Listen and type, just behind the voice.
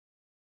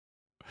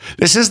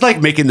This is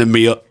like making the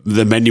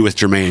menu with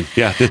Jermaine.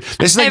 Yeah.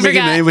 This is like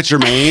making the menu with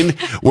Jermaine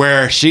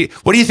where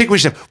what do you think we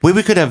should have? Well,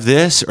 we could have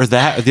this or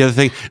that or the other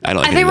thing. I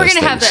don't like I think we're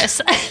going to have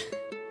this.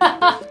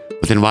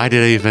 But then why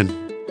did I even?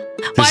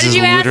 Why did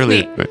you ask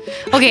me?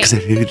 Okay. Because I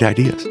needed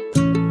ideas.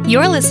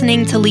 You're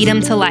listening to Lead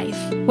 'em to Life,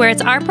 where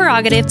it's our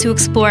prerogative to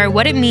explore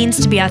what it means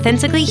to be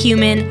authentically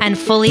human and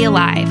fully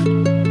alive.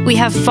 We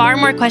have far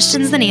more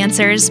questions than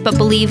answers, but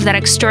believe that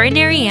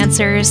extraordinary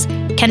answers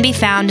can be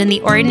found in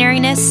the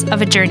ordinariness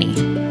of a journey.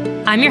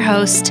 I'm your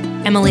host,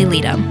 Emily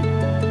Leadham.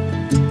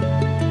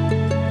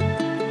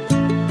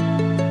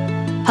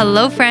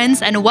 Hello,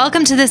 friends, and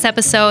welcome to this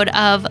episode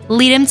of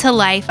Lead 'em to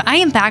Life. I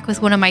am back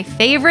with one of my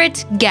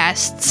favorite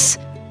guests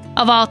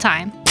of all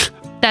time.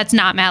 That's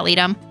not Matt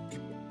Leadham.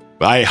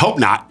 I hope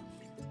not.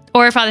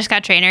 Or Father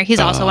Scott Trainer. He's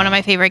also one of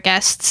my favorite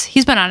guests.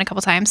 He's been on a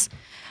couple times.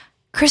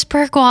 Chris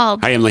Bergwald.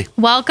 Hi, Emily.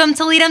 Welcome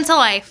to Lead 'em to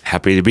Life.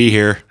 Happy to be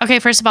here. Okay,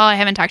 first of all, I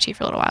haven't talked to you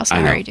for a little while, so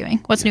how are you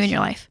doing? What's new in your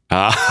life?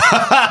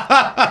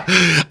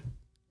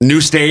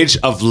 New stage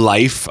of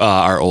life.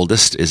 Our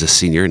oldest is a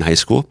senior in high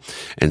school.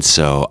 And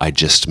so I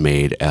just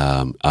made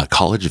a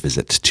college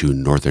visit to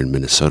northern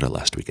Minnesota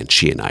last weekend.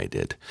 She and I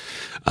did.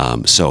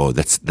 So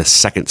that's the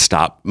second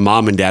stop.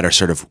 Mom and Dad are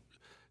sort of,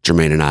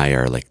 Jermaine and I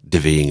are like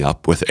divvying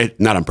up with it,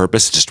 not on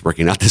purpose, just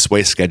working out this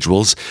way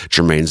schedules.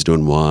 Jermaine's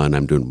doing one,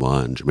 I'm doing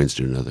one. Jermaine's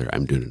doing another,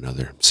 I'm doing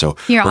another. So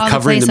we're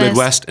covering the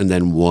Midwest and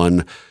then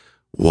one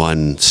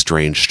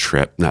strange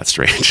trip, not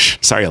strange.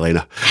 Sorry,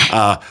 Elena.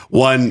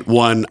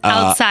 One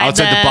outside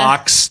the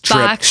box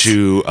trip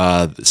to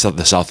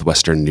the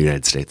southwestern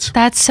United States.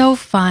 That's so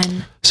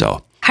fun.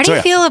 So how do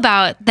you feel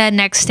about that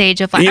next stage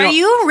of life? Are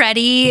you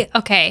ready?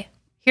 Okay,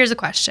 here's a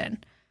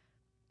question.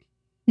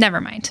 Never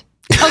mind.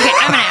 Okay,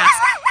 I'm going to ask.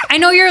 I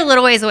know you're a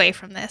little ways away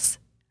from this.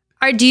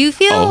 Do you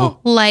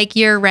feel like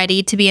you're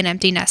ready to be an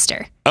empty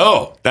nester?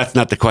 Oh, that's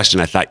not the question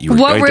I thought you were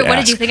going to ask. What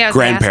did you think I was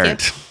going to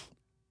ask you?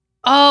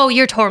 Oh,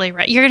 you're totally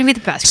right. You're going to be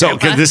the best. So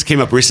this came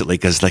up recently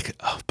because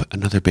but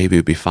another baby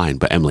would be fine.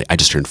 But Emily, I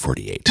just turned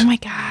 48. Oh my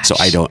gosh. So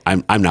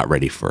I'm not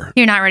ready for.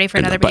 You're not ready for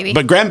another baby.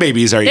 But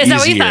grandbabies are easier. Is that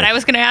what you thought I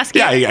was going to ask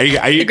you?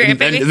 Yeah. The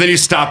grandbaby? And then you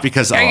stop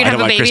because I don't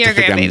want Chris to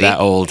think I'm that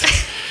old.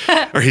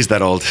 Or he's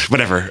that old,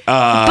 whatever.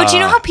 But you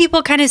know how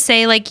people kind of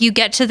say, like, you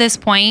get to this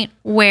point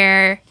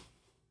where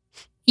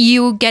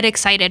you get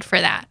excited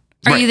for that.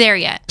 Are you there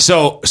yet?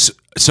 So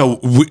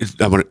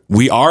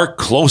we are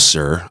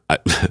closer.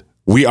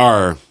 We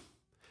are,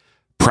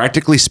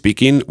 practically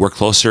speaking, we're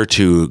closer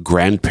to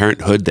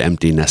grandparenthood, the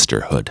empty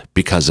nesterhood,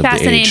 because of the age.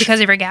 Fascinating, because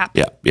of your gap.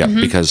 Yeah,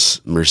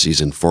 because Mercy's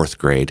in 4th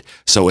grade.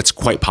 So it's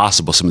quite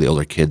possible some of the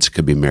older kids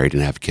could be married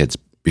and have kids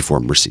before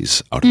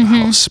Mercy's out of the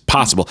house.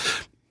 Possible.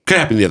 Could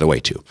happen the other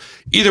way too.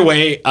 Either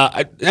way,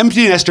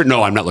 empty nester.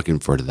 No, I'm not looking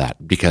forward to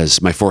that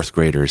because my 4th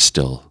grader is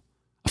still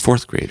a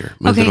 4th grader.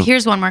 Okay,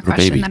 here's one more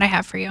question that I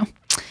have for you.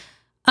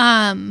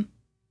 Yeah,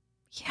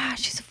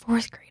 she's a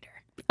 4th grader.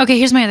 Okay,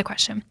 here's my other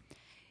question.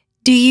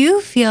 Do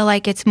you feel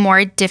like it's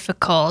more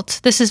difficult?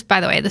 This is, by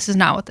the way, this is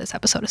not what this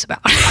episode is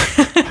about.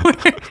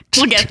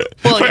 We'll get there.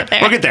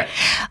 We'll get there.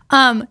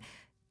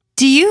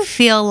 Do you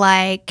feel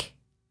like?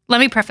 Let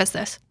me preface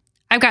this.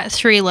 I've got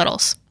 3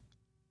 littles.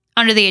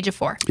 Under the age of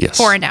 4. Yes.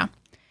 4 and down.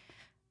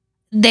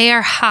 They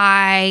are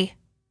high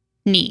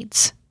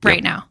needs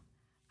right now.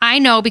 I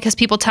know because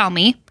people tell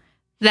me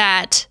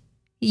that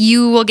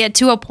you will get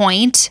to a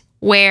point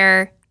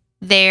where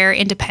their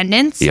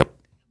independence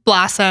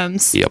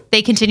blossoms.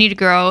 They continue to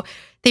grow.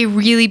 They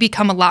really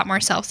become a lot more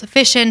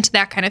self-sufficient,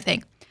 that kind of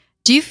thing.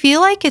 Do you feel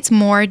like it's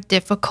more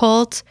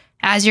difficult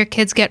as your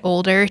kids get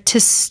older to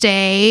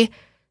stay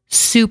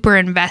super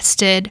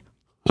invested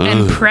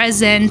and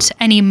present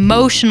and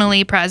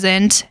emotionally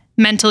present,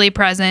 mentally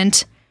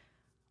present,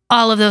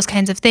 all of those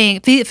kinds of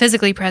things,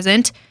 physically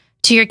present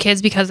to your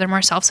kids because they're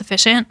more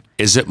self-sufficient?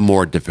 Is it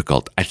more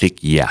difficult? I think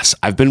yes.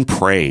 I've been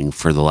praying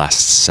for the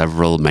last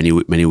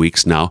many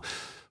weeks now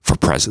for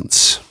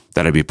presence,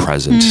 that I be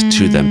present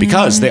to them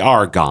because they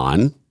are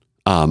gone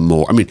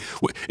more. I mean,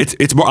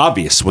 it's more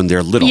obvious when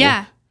they're little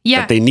that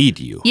they need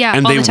you. Yeah,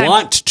 and they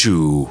want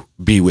to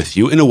be with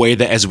you in a way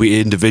that as we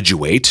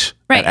individuate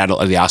at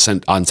the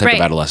onset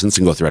of adolescence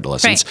and go through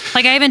adolescence. Right.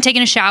 Like I haven't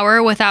taken a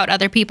shower without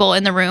other people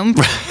in the room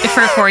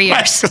for 4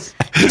 years.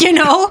 You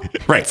know?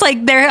 Right. It's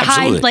like they're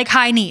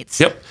high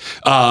needs. Yep.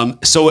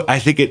 So I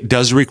think it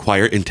does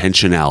require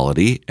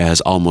intentionality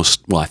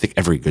I think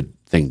every good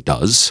thing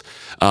does.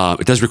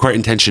 It does require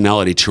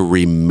intentionality to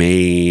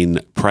remain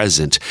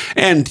present.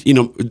 And,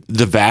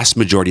 the vast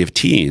majority of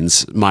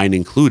teens, mine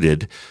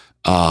included,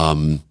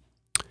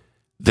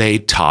 they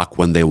talk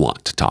when they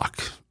want to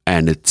talk.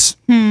 And it's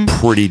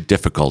pretty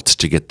difficult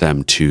to get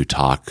them to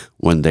talk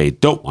when they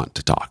don't want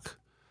to talk.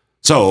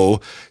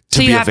 So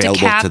you have to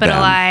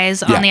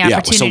capitalize on the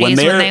opportunities so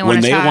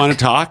when they want to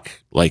talk,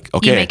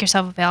 okay. You make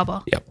yourself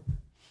available. Yep.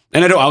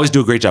 And I don't always do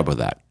a great job with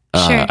that.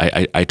 Sure.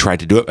 I try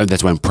to do it, and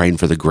that's why I'm praying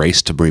for the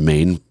grace to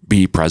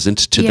be present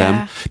to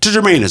them, to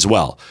Jermaine as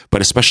well,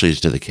 but especially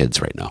to the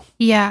kids right now.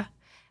 Yeah.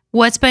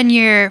 What's been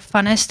your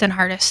funnest and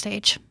hardest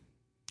stage?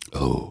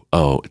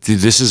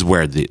 This is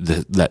where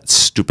that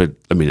stupid,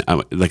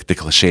 like the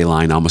cliche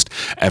line, almost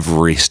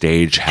every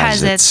stage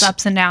has its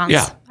ups and downs.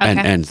 Yeah. Okay.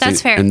 And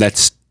that's fair. And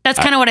that's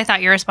kind of what I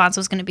thought your response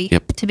was going to be,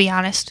 to be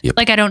honest. Yep.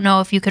 Like, I don't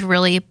know if you could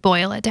really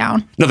boil it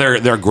down. No,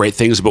 there are great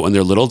things about when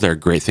they're little. There are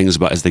great things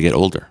about as they get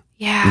older.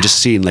 Yeah. I'm just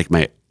seeing like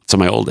my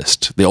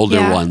oldest, the older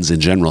ones in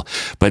general,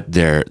 but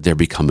they're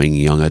becoming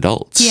young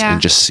adults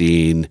and just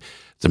seeing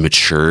the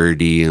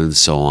maturity and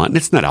so on.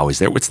 It's not always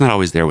there. It's not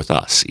always there with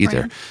us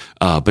either.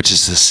 Right. But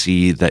just to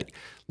see that,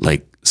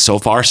 like, so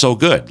far so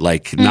good.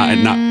 Like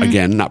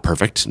not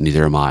perfect.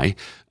 Neither am I.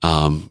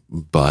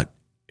 But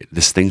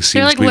this thing seems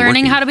You're like to be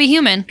learning working. how to be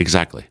human.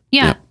 Exactly.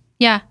 Yeah.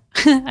 Yeah.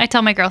 I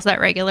tell my girls that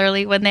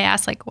regularly when they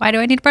ask, like, why do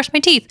I need to brush my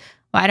teeth?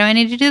 Why do I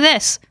need to do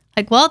this?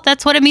 Like, well,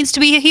 that's what it means to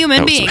be a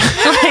human being.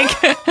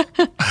 Okay,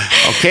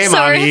 so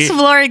mommy. we're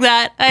exploring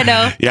that. I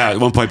know. Yeah. At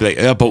one point, be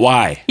like, but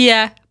why?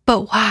 Yeah.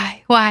 But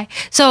why? Why?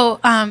 So,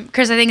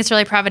 Chris, I think it's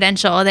really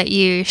providential that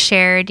you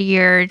shared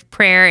your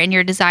prayer and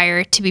your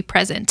desire to be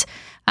present,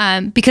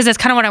 because that's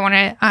kind of what I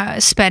want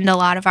to spend a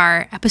lot of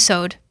our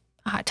episode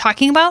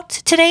talking about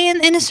today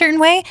in a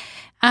certain way.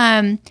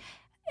 I've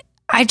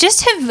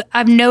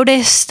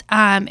noticed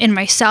in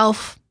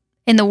myself,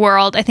 in the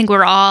world, I think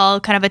we're all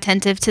kind of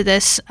attentive to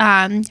this.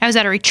 I was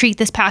at a retreat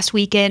this past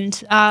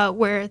weekend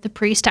where the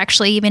priest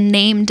actually even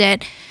named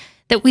it,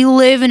 that we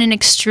live in an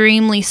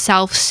extremely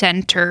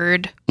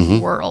self-centered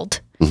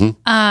world.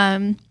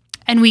 And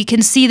we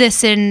can see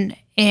this in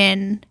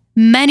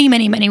many,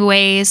 many, many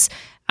ways.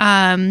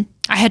 I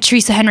had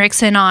Teresa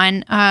Henriksen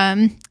on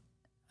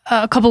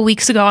a couple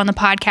weeks ago on the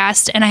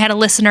podcast, and I had a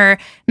listener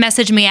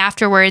message me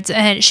afterwards,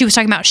 and she was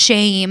talking about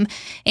shame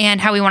and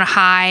how we want to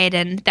hide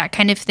and that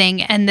kind of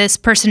thing. And this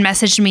person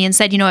messaged me and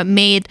said, it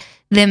made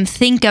them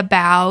think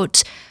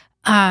about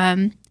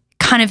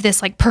kind of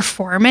this like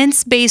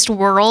performance-based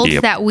world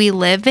that we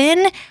live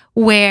in,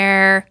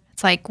 where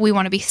it's like we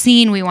want to be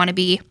seen, we want to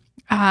be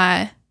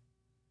in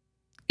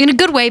a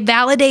good way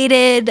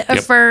validated,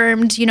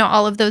 affirmed,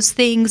 all of those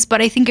things.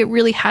 But I think it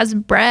really has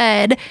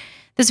bred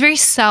this very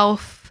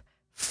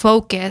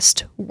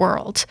self-focused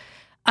world.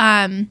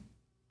 And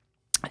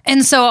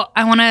so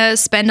I want to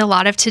spend a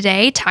lot of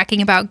today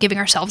talking about giving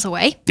ourselves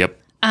away. Yep.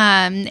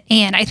 And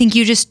I think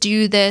you just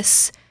do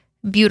this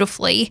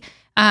beautifully.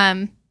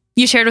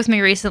 You shared with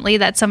me recently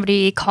that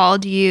somebody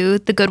called you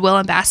the Goodwill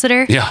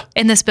ambassador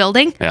in this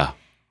building. Yeah.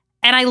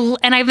 And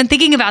I've been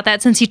thinking about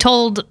that since you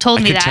told me that.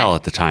 I could tell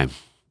at the time.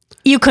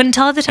 You couldn't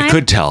tell at the time? I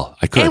could tell.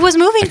 It was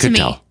moving to me.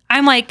 Tell.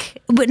 I'm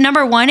like,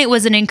 number one, it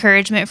was an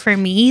encouragement for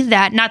me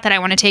that, not that I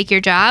want to take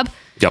your job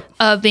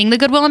of being the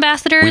Goodwill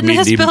ambassador in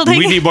this building.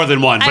 We need more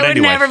than one, but I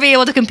would never be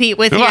able to compete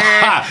with your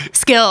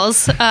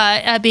skills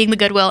being the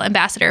Goodwill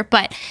ambassador.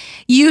 But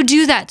you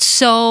do that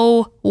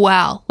so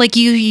well. Like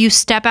you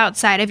step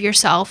outside of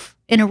yourself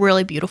in a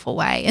really beautiful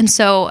way. And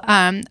so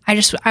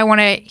I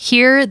want to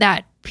hear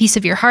that piece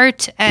of your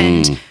heart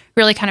and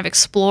really kind of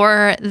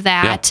explore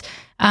that.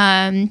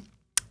 And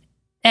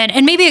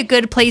maybe a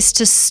good place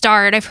to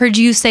start, I've heard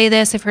you say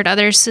this, I've heard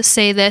others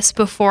say this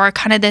before,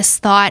 kind of this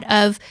thought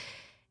of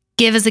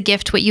give as a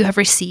gift what you have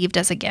received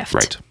as a gift.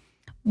 Right.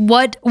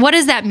 What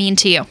does that mean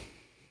to you?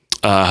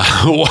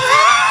 What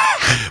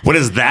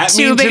does that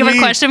mean to me? Too big of a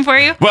question for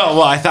you?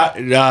 Well, I thought,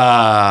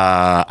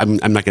 I'm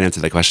not going to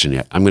answer that question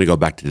yet. I'm going to go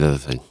back to the other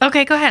thing.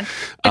 Okay, go ahead.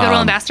 The Goodwill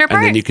ambassador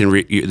part? And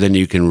then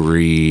you can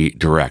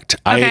redirect.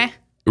 Okay.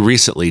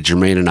 Recently,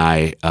 Jermaine and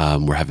I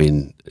were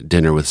having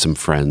dinner with some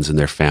friends and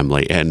their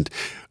family, and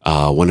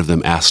one of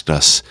them asked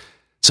us,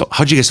 so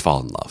how'd you guys fall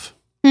in love?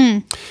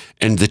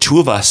 And the two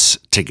of us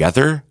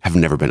together have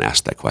never been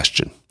asked that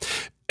question.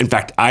 In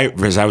fact,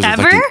 as I was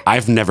reflecting,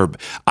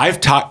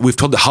 we've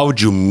told how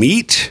would you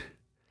meet?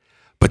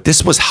 But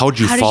this was how'd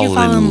you fall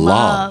in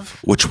love,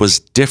 which was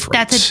different.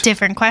 That's a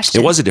different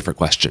question. It was a different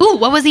question. Ooh,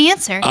 what was the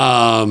answer?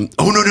 No.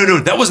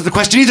 That wasn't the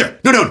question either.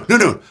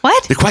 No.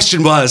 What? The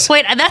question was...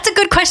 Wait, that's a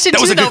good question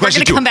too, though. We're going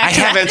to come back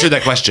to that. I have answered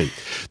that question.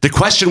 The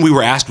question we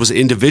were asked was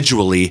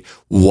individually,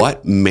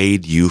 what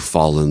made you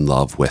fall in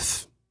love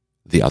with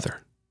the other?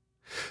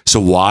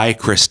 So why,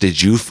 Chris,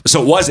 did you...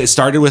 it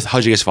started with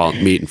how'd you guys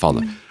meet and fall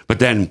in love? But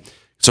then,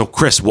 so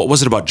Chris, what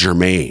was it about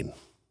Jermaine?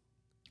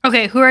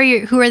 Okay, who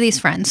are these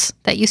friends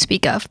that you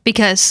speak of?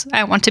 Because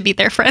I want to be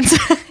their friends.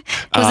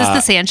 Was this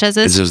the Sanchez's?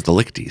 This was the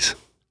Lichties.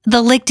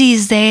 The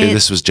Lichties,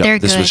 this was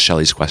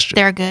Shelley's question.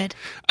 They're good.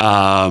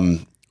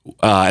 And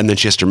then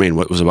she asked Jermaine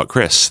what was about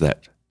Chris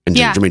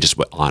Jermaine just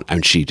went on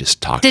and she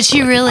just talked. Did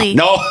she really?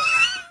 No.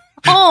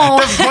 Oh,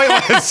 the point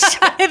was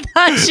I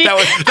thought she.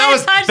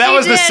 That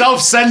was the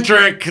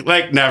self-centric.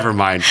 Like, never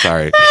mind.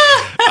 Sorry.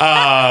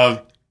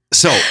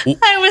 So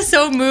I was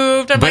so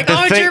moved. I'm like,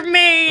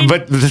 Jermaine.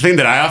 But the thing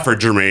that I offered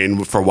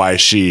Jermaine for why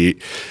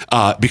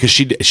because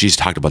she's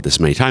talked about this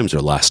many times over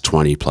the last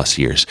 20 plus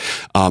years.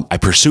 I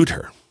pursued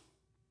her.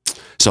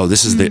 So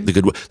this is the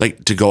good way,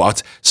 like to go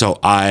out. So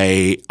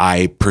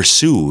I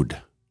pursued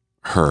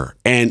her.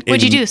 And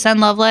what'd you do? Send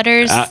love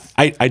letters? All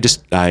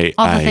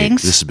the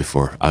things? This is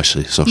before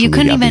actually social media. You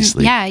couldn't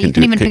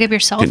even pick up your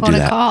cell phone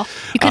and call.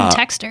 You couldn't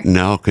text her.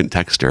 No, couldn't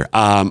text her.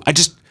 I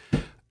just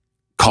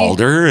called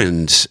her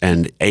and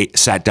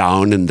sat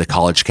down in the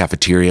college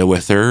cafeteria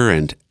with her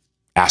and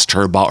asked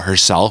her about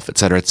herself, et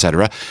cetera, et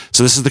cetera.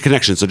 So this is the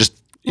connection. So just,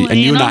 and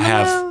you and I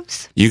have,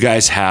 you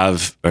guys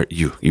have, or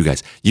you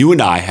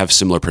and I have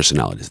similar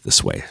personalities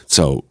this way.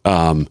 So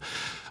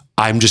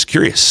I'm just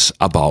curious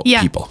about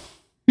people.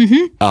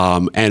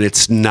 And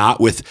it's not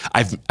with,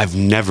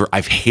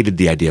 I've hated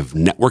the idea of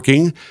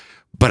networking,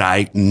 but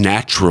I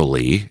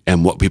naturally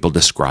am what people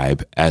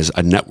describe as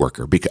a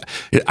networker. Because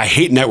I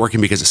hate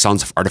networking because it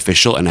sounds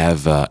artificial and I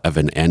have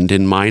an end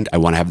in mind. I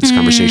want to have this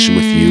conversation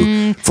with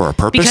you for a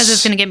purpose. Because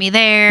it's going to get me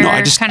there. No,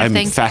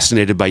 I'm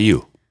fascinated by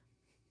you.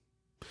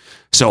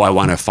 So I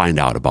want to find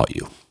out about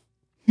you.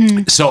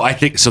 So I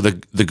think, so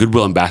the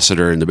Goodwill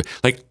Ambassador and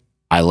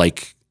I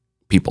like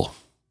people.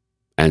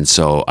 And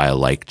so I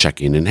like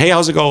checking in. Hey,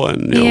 how's it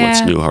going?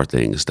 What's new? How are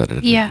things?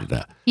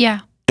 Yeah.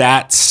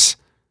 That's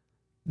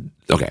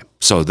okay.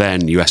 So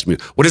then you asked me,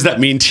 what does that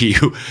mean to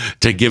you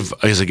to give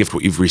as a gift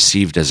what you've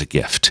received as a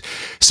gift?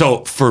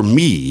 So for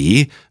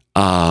me,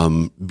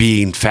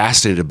 being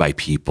fascinated by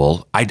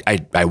people,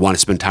 I want to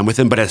spend time with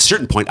them. But at a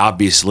certain point,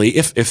 obviously,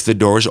 if the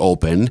door's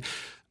open,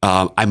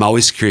 I'm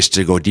always curious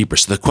to go deeper.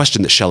 So the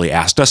question that Shelley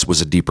asked us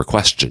was a deeper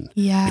question.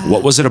 Yeah. Like,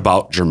 what was it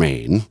about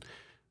Jermaine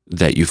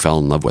that you fell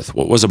in love with?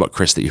 What was it about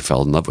Chris that you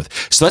fell in love with?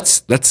 So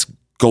that's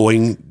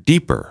going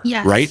deeper,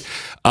 right?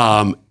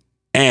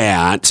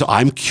 And so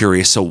I'm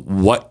curious. So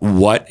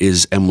what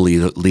is Emily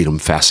Leadham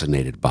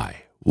fascinated by?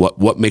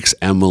 What makes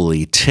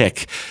Emily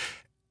tick?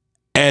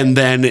 And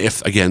then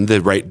if, again,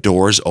 the right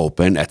doors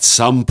open at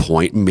some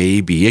point,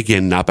 maybe,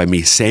 again, not by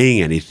me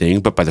saying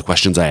anything, but by the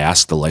questions I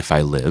ask, the life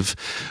I live,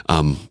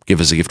 give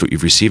as a gift what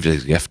you've received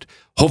as a gift.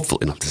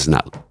 Hopefully,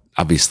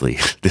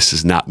 this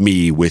is not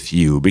me with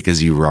you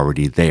because you were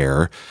already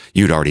there.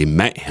 You'd already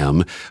met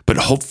him. But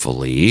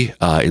hopefully,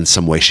 in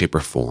some way, shape, or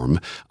form,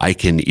 I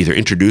can either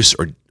introduce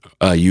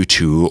you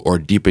to or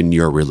deepen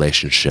your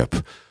relationship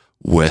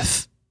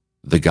with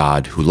the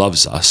God who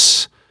loves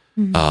us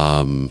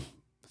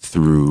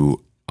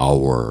through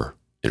our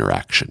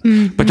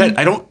interaction. But that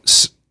I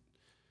don't.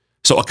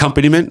 So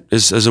accompaniment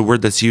is a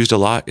word that's used a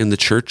lot in the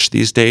church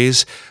these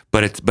days,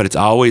 but it's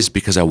always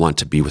because I want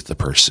to be with the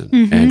person,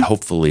 and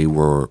hopefully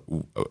we're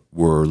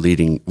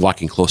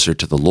walking closer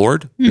to the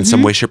Lord in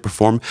some way, shape, or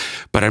form.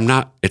 But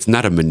it's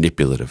not a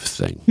manipulative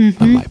thing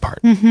on my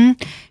part.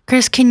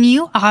 Chris, can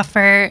you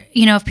offer,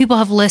 if people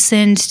have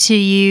listened to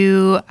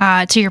you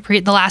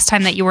the last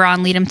time that you were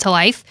on Lead 'Em to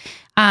Life,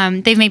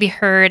 they've maybe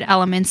heard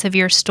elements of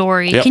your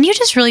story. Yep. Can you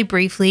just really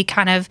briefly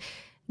kind of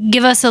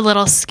give us a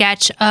little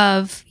sketch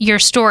of your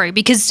story?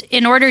 Because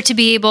in order to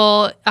be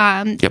able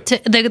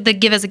to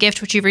give as a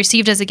gift, which you've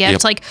received as a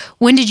gift, like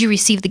when did you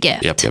receive the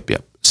gift? Yep.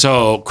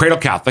 So cradle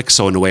Catholic.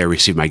 So in a way, I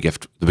received the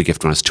gift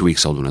when I was 2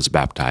 weeks old when I was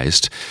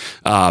baptized.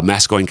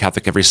 Mass going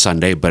Catholic every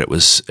Sunday, but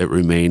it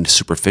remained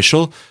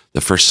superficial.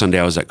 The first Sunday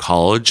I was at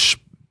college,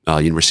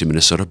 University of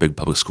Minnesota, big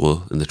public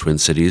school in the Twin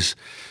Cities.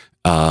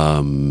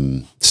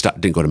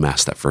 Didn't go to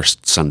Mass that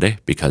first Sunday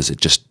because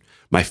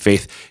my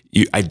faith,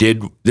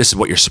 this is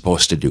what you're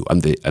supposed to do. I'm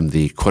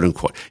the quote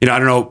unquote, I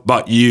don't know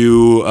about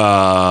you.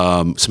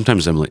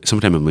 Sometimes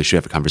Emily should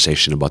have a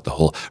conversation about the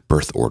whole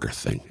birth order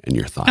thing and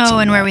your thoughts. Oh,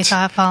 and where we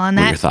fall on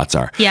that. What your thoughts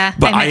are. Yeah.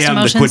 But I am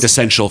the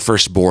quintessential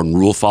firstborn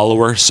rule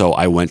follower. So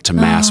I went to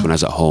Mass when I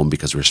was at home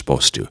because we were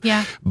supposed to.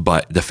 Yeah.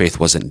 But the faith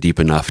wasn't deep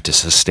enough to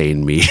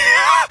sustain me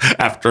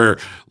after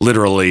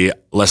literally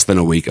less than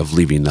a week of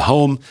leaving the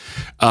home.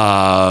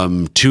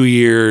 2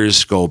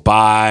 years go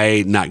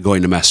by, not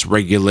going to Mass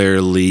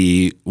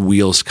regularly,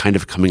 wheels kind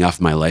of coming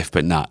off my life,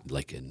 but not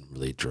like in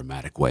really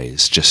dramatic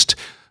ways, just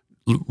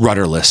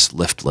rudderless,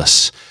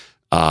 liftless.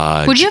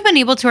 Would you have been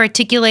able to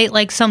articulate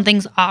like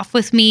something's off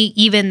with me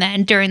even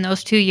then during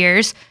those 2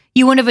 years?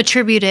 You wouldn't have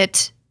attributed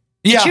it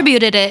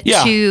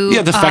to...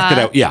 Yeah, the fact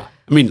that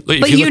I mean,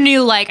 but you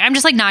knew, like, I'm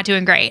just like not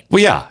doing great.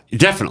 Well, yeah,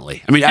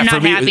 definitely. I mean, I'm for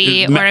not me,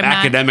 happy, or I'm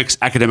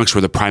academics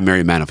were the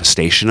primary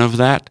manifestation of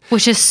that,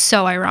 which is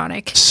so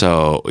ironic.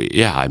 So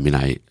yeah, I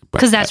mean,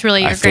 because that's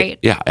really your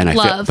great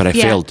love. I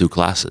failed 2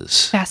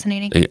 classes.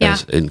 Fascinating.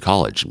 In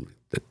college.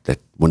 That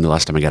when the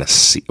last time I got a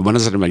C? When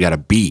was the time I got a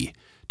B?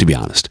 To be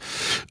honest.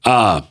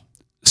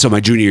 So my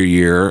junior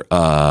year,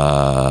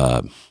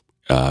 quote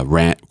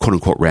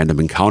unquote random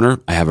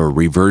encounter. I have a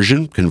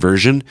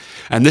conversion,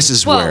 and this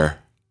is where.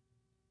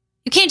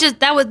 You can't just,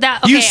 that was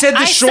that. Okay, you said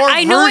the short version.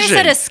 I know I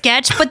said a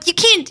sketch, but you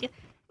can't,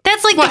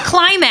 that's like the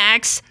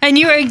climax. And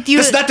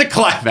It's not the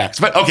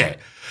climax, but okay.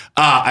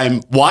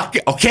 I'm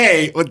walking,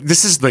 okay.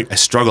 This is like, I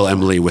struggle,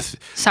 Emily, with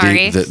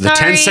the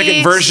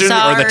 10-second version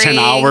or the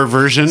 10-hour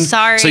version.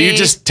 Sorry. So you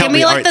just tell me.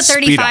 Give me like the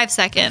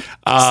 35-second.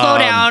 Slow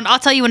down. I'll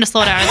tell you when to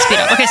slow down and speed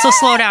up. Okay, so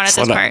slow down at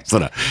this part. Slow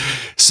down.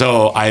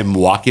 So I'm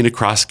walking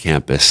across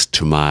campus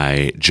to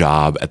my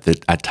job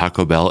at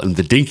Taco Bell in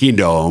the Dinky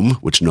Dome,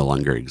 which no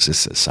longer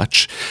exists as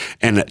such.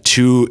 And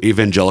 2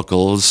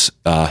 evangelicals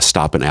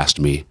stop and asked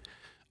me,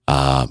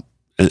 and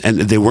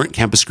they weren't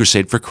Campus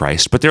Crusade for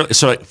Christ, but they're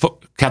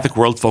Catholic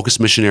World Focused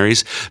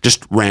missionaries,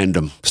 just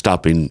random,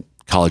 stopping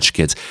college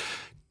kids.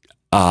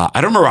 I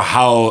don't remember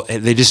how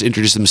they just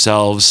introduced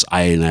themselves.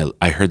 I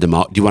heard them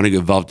out. Do you want to get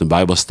involved in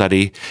Bible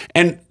study?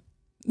 And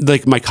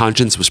like my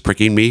conscience was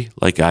pricking me.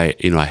 Like I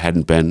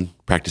hadn't been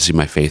practicing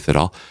my faith at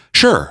all.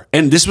 Sure.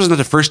 And this wasn't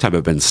the first time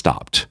I've been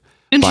stopped.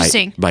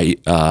 Interesting. By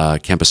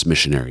campus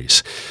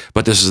missionaries.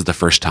 But this is the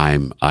first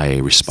time I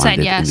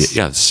responded. I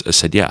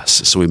said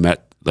yes. So we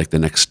met like the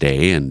next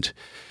day, and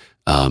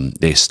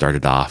they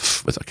started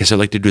off with, okay, so I'd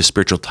like to do a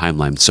spiritual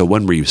timeline. So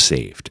when were you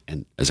saved?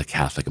 And as a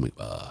Catholic, I'm like,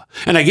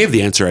 and I gave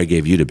the answer I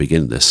gave you to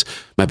begin this,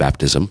 my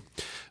baptism.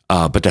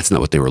 But that's not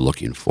what they were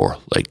looking for.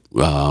 Like,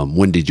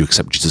 when did you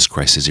accept Jesus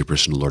Christ as your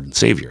personal Lord and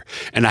Savior?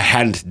 And I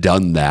hadn't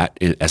done that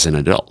as an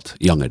adult,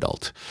 young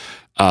adult.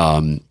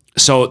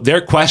 So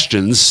their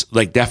questions,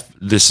 like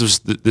this is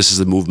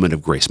the movement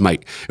of grace.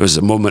 It was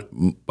a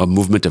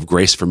movement of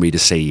grace for me to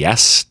say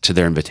yes to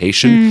their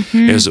invitation.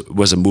 It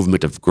was a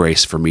movement of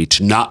grace for me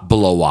to not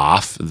blow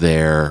off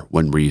their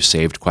 "when were you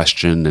saved"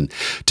 question, and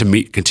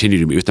to continue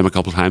to meet with them a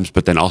couple of times,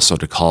 but then also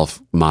to call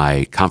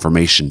my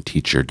confirmation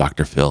teacher,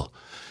 Dr. Phil,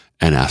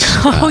 and ask.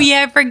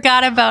 I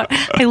forgot about.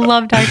 I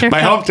love Dr. Phil.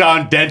 My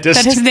hometown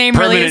dentist. That his name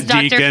really is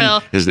Dr.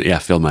 Deacon. Phil.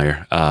 Phil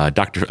Meyer. I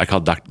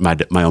called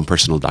my own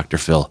personal Dr.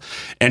 Phil,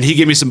 and he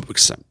gave me some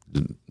books,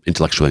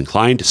 intellectually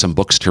inclined, some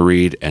books to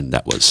read, and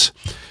that was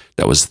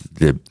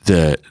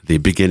the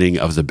beginning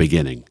of the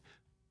beginning.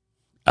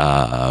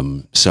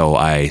 So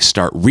I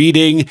start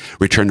reading,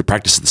 return to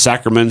practice of the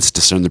sacraments,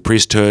 discern the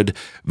priesthood,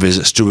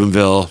 visit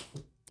Steubenville.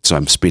 So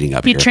I'm speeding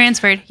up here. You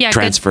transferred. Yeah,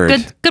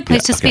 transferred. Good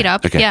place to speed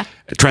up. Okay. Yeah.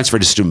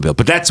 Transferred to Steubenville.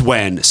 But that's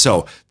when,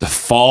 so the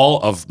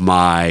fall of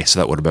so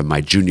that would have been my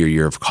junior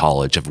year of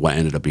college, of what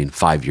ended up being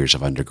 5 years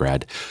of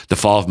undergrad. The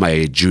fall of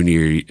my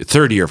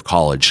third year of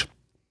college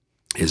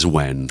is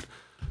when.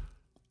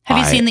 Have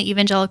you seen the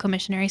Evangelical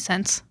Missionary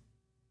since?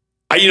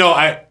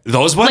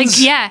 Those ones? Like,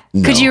 yeah.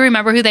 No. Could you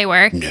remember who they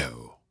were?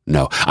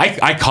 No.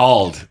 I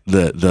called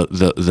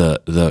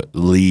the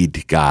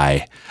lead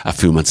guy a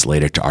few months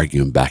later to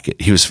argue him back.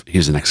 He was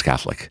an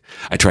ex-Catholic.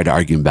 I tried to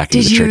argue him back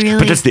into the church. Really?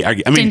 But that's the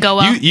argument. I mean, Didn't go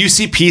well. You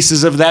see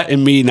pieces of that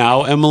in me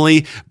now,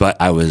 Emily, but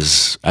I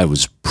was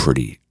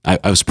pretty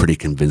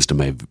convinced of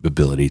my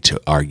ability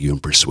to argue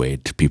and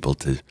persuade people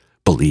to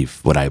believe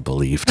what I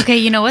believed. Okay,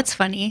 you know what's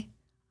funny?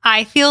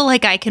 I feel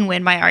like I can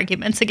win my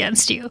arguments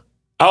against you.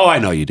 Oh, I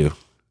know you do.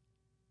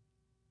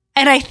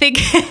 And I think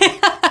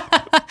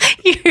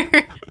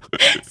you're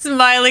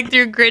smiling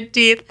through grit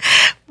teeth.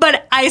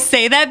 But I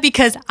say that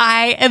because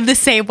I am the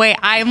same way.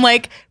 I'm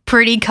like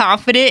pretty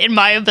confident in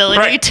my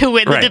ability to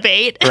win the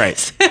debate.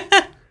 Right.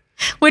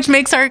 Which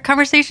makes our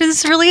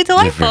conversations really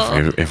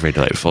delightful. Very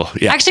delightful.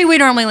 Yeah. Actually, we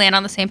normally land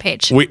on the same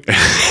page.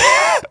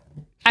 I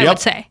would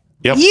say.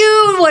 Yep.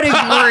 You would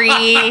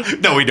agree.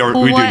 No, we don't.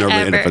 We do normally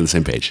end up on the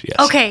same page.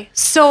 Yes. Okay.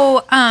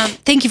 So,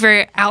 thank you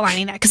for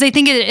outlining that, because I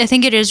think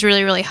it is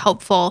really, really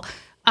helpful.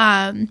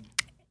 And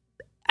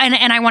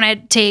I want to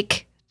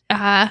take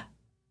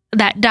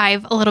that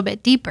dive a little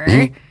bit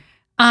deeper.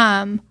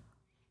 Mm-hmm.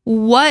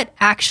 What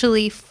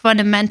actually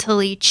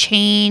fundamentally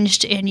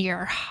changed in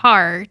your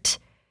heart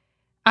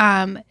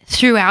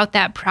throughout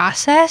that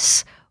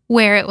process,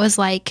 where it was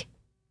like,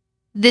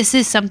 this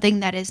is something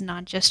that is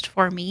not just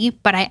for me,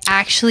 but I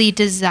actually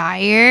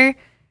desire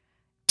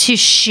to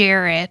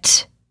share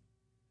it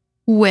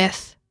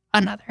with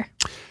another?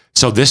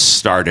 So this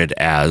started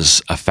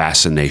as a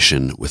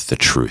fascination with the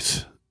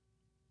truth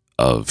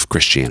of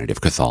Christianity, of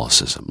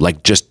Catholicism.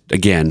 Like, just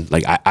again,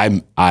 like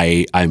I'm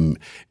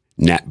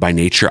by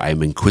nature,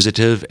 I'm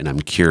inquisitive and I'm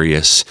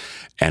curious,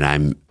 and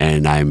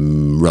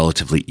I'm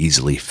relatively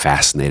easily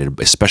fascinated,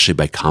 especially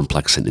by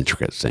complex and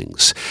intricate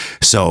things.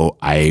 So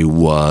I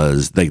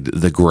was like,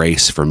 the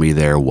grace for me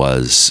there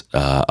was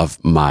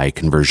of my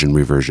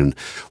reversion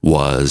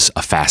was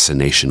a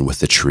fascination with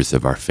the truth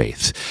of our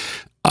faith.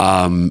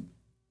 And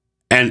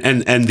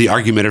the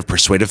argumentative,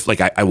 persuasive,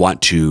 like I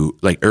want to,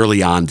 like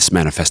early on, this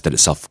manifested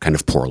itself kind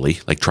of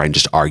poorly, like try and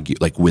just argue,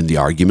 like win the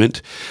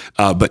argument.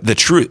 But the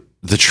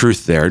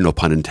truth there, no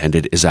pun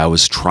intended, is I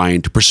was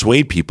trying to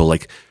persuade people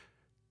like,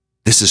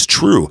 this is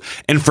true.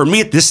 And for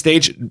me at this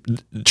stage,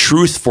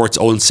 truth for its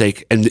own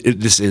sake, and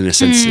this in a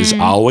sense is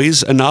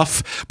always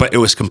enough, but it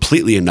was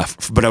completely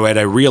enough. But what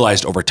I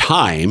realized over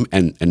time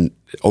and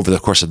over the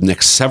course of the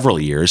next several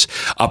years,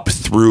 up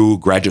through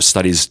graduate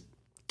studies,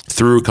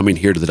 through coming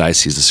here to the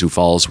Diocese of Sioux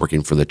Falls,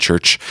 working for the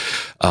church,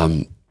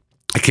 I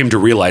came to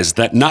realize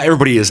that not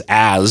everybody is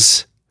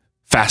as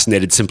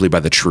fascinated simply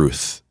by the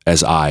truth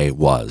as I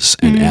was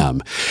and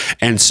am.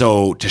 And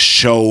so to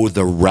show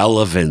the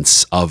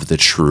relevance of the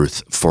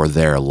truth for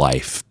their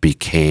life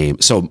became,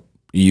 so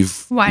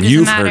you've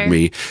heard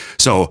me.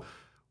 So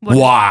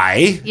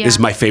why is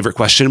my favorite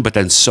question, but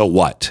then so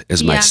what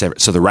is my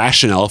favorite? So the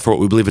rationale for what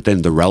we believe, but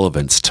then the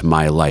relevance to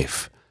my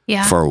life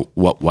for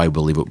why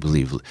we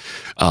believe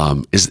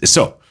is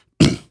so.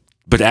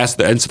 But as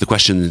the answer to the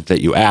question that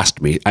you asked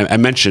me, I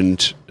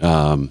mentioned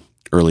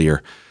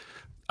earlier,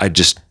 I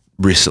just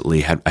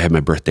recently I had my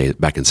birthday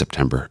back in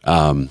September.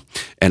 And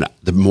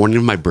the morning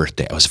of my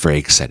birthday, I was very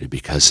excited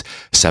because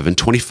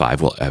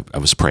 7:25, I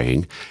was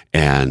praying,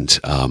 and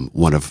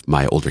one of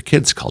my older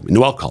kids called me.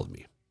 Noelle called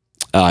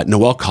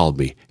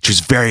me. She was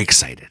very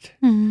excited.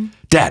 Mm-hmm.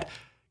 Dad,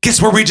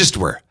 guess where we just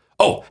were?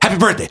 Oh, happy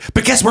birthday.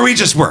 But guess where we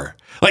just were?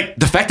 Like,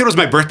 the fact that it was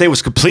my birthday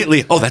was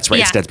completely, oh, that's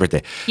right, it's Dad's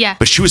birthday. Yeah.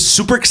 But she was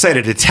super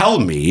excited to tell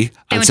me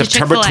on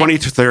September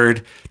 23rd,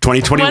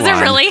 2021. Was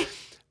it really?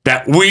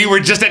 That we were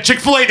just at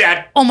Chick-fil-A,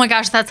 Dad. Oh my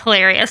gosh, that's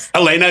hilarious.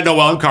 Elena,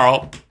 Noelle, and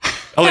Carl.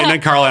 Elena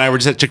and Carl and I were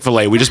just at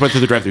Chick-fil-A. We just went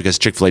through the drive-thru because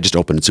Chick-fil-A just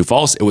opened in Sioux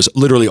Falls. It was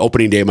literally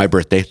opening day of my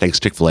birthday. Thanks,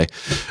 Chick-fil-A.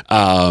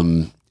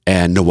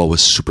 And Noelle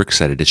was super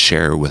excited to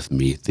share with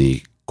me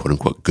the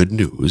quote-unquote good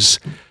news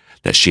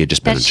that she had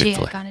just been in Chick-fil-A. That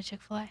she had gone to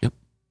Chick-fil-A. Yep.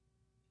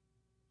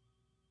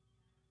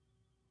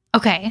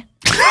 Okay.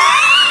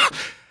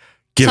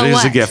 Given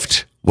as a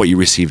gift, what you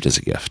received as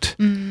a gift.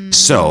 Mm.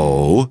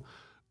 So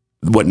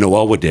what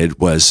Noelle did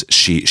was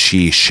she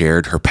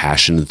shared her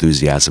passion and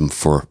enthusiasm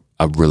for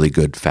a really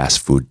good fast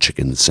food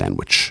chicken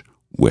sandwich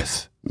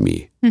with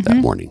me that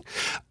morning.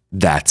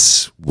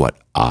 That's what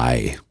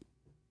I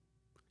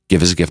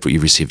give as a gift, what you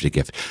received as a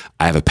gift.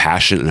 I have a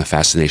passion and a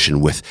fascination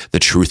with the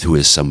truth who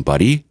is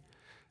somebody.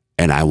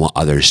 And I want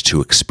others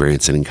to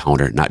experience and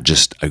encounter not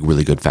just a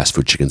really good fast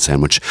food chicken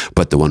sandwich,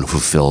 but the one who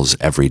fulfills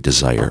every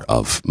desire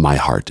of my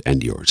heart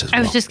and yours as well.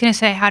 I was just going to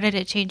say, how did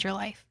it change your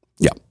life?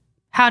 Yeah.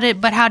 How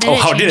did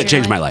it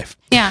change my life?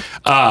 Yeah.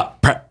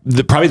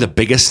 Probably the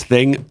biggest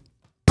thing,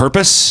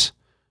 purpose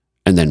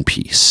and then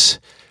peace.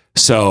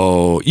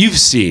 So you've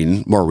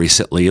seen more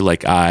recently,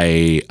 like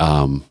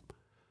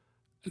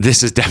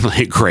this is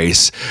definitely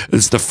grace.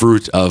 It's the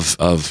fruit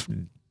of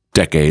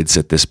decades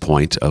at this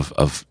point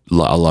of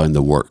allowing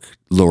the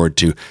Lord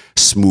to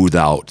smooth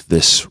out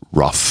this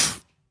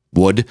rough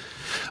wood.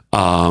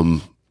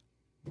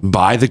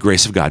 By the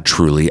grace of God,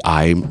 truly,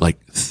 I'm like,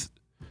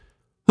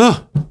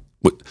 the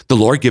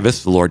Lord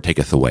giveth, the Lord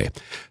taketh away.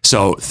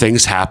 So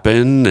things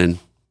happen, and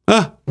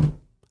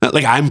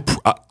like I'm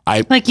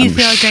like you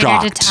feel a greater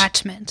shocked.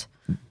 detachment.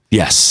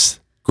 Yes,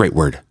 great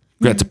word.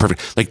 That's a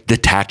perfect, like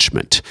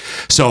detachment.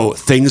 So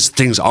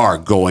things are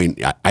going.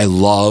 I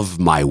love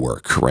my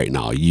work right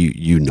now.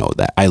 You know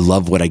that. I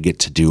love what I get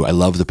to do. I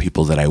love the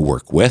people that I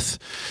work with.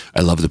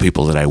 I love the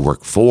people that I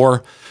work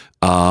for.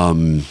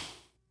 But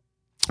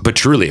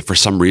truly, if for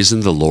some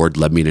reason the Lord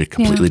led me in a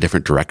completely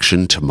different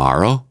direction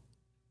tomorrow,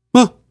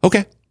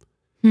 okay.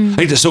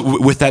 So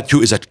with that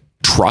too is a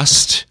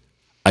trust,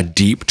 a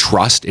deep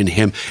trust in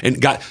Him and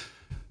God,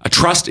 a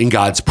trust in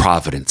God's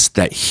providence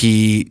that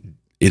He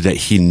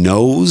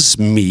knows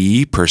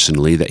me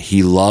personally, that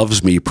He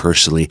loves me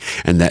personally,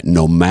 and that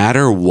no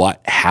matter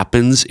what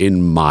happens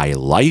in my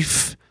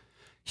life,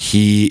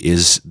 He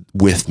is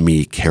with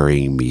me,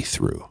 carrying me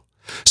through.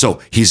 So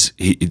He's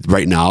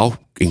right now,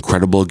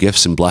 incredible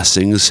gifts and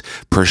blessings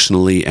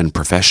personally and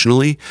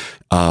professionally.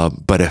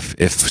 But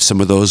if some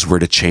of those were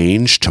to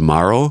change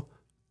tomorrow,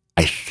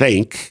 I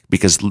think,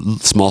 because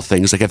small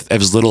things, like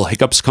as little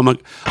hiccups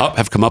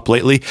have come up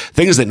lately,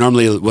 things that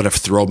normally would have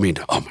thrown me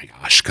into, oh my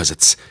gosh, because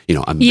it's,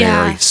 I'm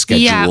very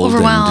scheduled. Yeah,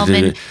 overwhelmed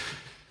and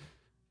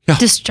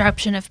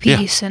disruption of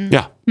peace.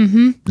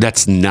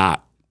 That's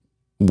not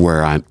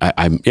where I'm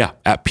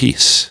at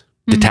peace.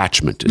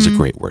 Detachment is a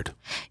great word.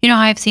 You know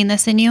how I've seen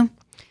this in you?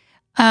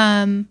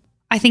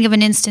 I think of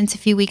an instance a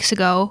few weeks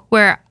ago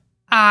where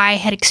I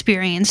had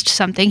experienced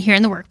something here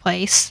in the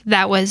workplace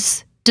that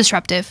was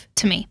disruptive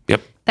to me.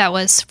 Yep. That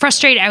was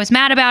frustrated. I was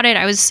mad about it.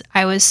 I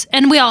was,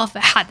 and we all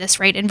have had this,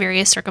 right? In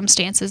various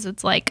circumstances,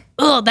 it's like,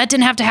 oh, that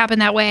didn't have to happen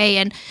that way,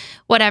 and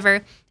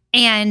whatever.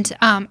 And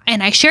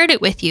I shared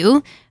it with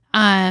you,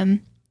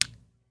 and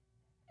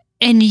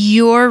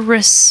your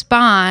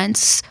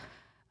response,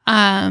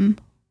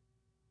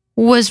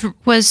 was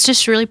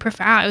just really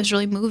profound. It was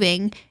really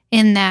moving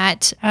in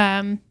that,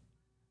 I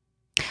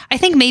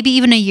think maybe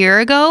even a year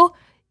ago,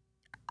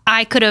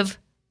 I could have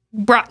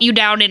brought you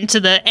down into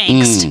the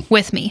angst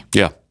with me.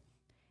 Yeah.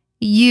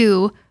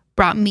 You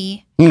brought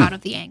me out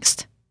of the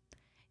angst.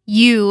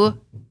 You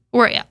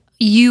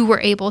were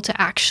able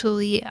to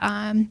actually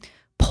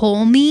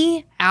pull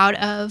me out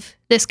of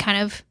this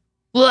kind of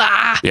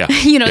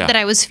that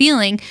I was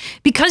feeling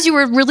because you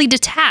were really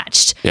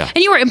detached and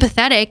you were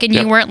empathetic and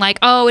you weren't like,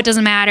 oh, it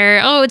doesn't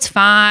matter. Oh, it's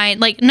fine.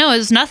 Like, no, it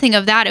was nothing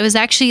of that. It was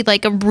actually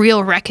like a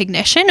real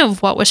recognition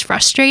of what was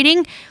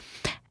frustrating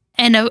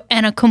and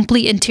a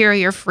complete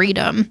interior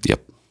freedom.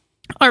 Yep.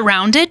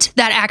 Around it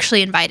that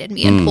actually invited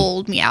me and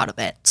pulled me out of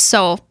it.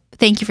 So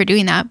thank you for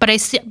doing that. But I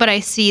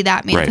see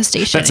that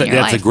manifestation in your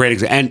life. That's a great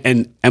example.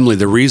 And Emily,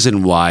 the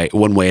reason why,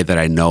 one way that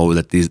I know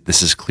that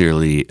this is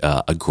clearly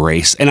a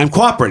grace, and I'm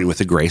cooperating with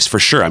the grace for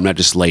sure. I'm not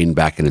just laying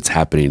back and it's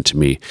happening to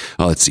me.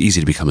 Oh, it's easy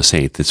to become a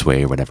saint this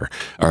way or whatever,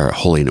 or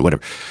holy or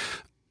whatever.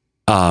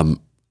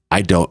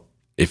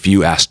 If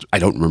you asked, I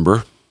don't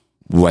remember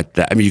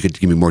you could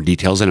give me more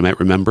details and I might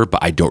remember,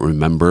 but I don't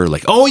remember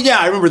like, oh yeah,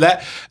 I remember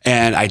that.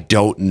 And I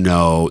don't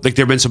know, like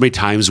there've been so many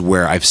times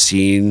where I've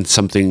seen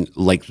something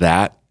like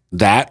that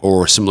that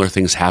or similar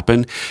things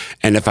happen.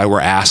 And if I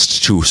were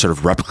asked to sort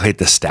of replicate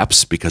the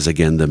steps, because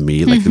again, the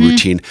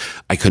routine,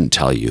 I couldn't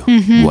tell you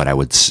what I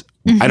would.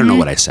 I don't know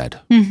what I said.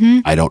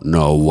 I don't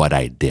know what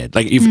I did.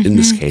 Like even in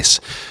this case,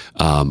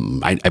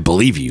 I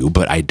believe you,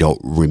 but I don't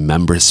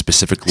remember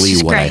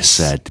specifically what I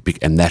said.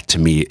 And that to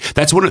me,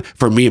 that's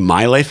for me in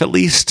my life at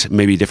least,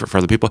 maybe different for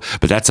other people,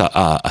 but that's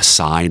a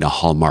sign, a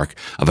hallmark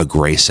of a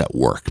grace at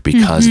work,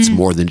 because it's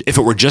more than, if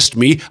it were just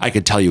me, I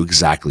could tell you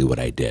exactly what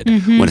I did.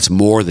 When it's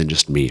more than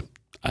just me,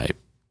 I'm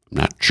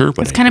not sure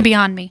what it's kind of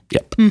beyond me.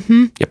 Yep.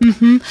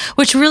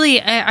 Which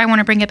really, I want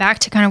to bring it back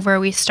to kind of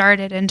where we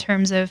started in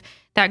terms of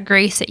that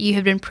grace that you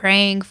have been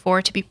praying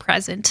for, to be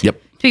present.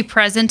 Yep. To be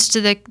present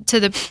to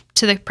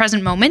the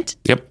present moment.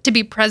 Yep. To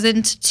be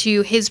present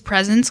to His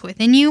presence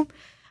within you.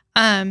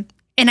 And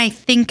I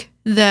think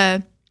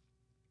the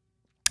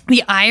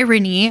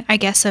irony, I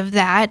guess, of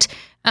that,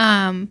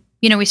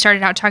 we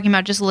started out talking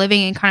about just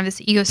living in kind of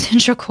this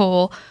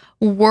egocentrical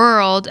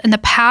world, and the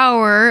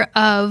power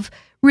of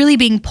really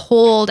being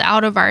pulled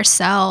out of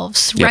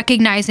ourselves,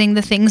 recognizing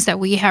the things that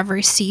we have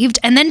received,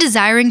 and then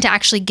desiring to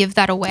actually give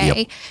that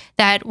away,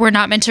 that we're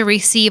not meant to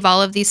receive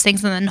all of these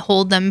things and then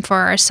hold them for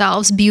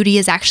ourselves. Beauty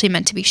is actually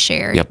meant to be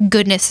shared.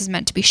 Goodness is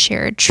meant to be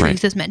shared.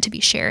 Truth is meant to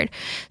be shared.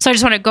 So I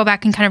just want to go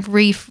back and kind of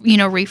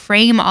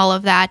reframe all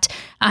of that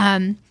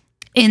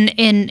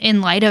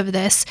in light of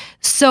this.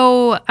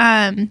 So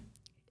go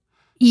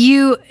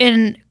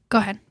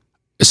ahead.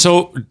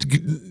 So,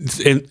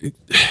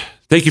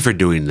 thank you for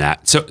doing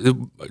that. So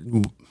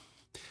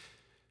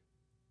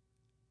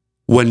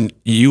when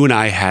you and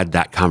I had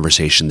that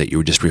conversation that you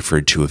were just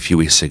referred to a few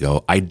weeks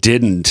ago, I'm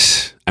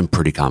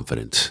pretty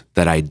confident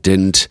that I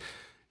didn't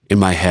in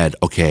my head,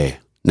 okay,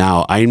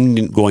 now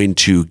I'm going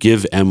to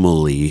give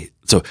Emily,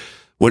 so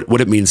what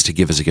it means to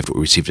give as a gift, what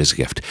we received as a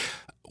gift.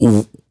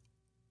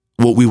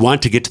 What we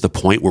want to get to the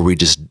point where we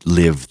just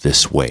live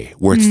this way,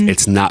 where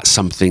it's not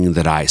something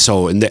that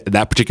so in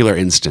that particular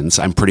instance,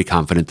 I'm pretty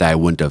confident that I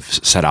wouldn't have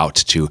set out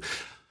to,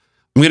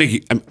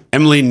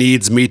 Emily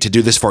needs me to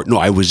do this for, no,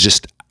 I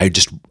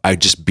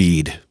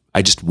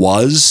just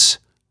was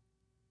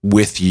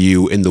with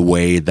you in the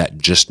way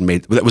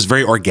that was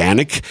very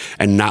organic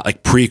and not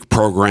like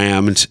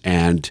pre-programmed,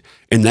 and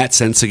in that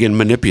sense, again,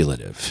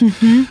 manipulative.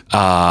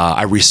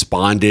 I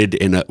responded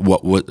in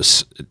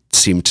what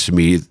seemed to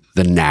me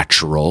the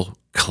natural,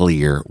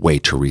 clear way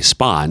to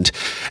respond.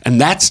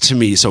 And that's to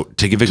me, so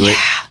to give it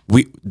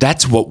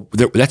that's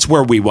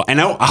where we want,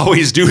 and I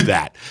always do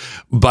that.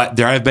 But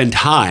there have been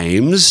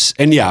times,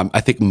 and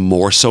I think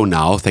more so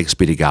now, thanks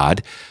be to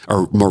God,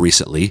 or more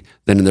recently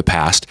than in the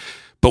past,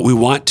 but we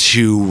want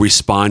to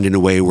respond in a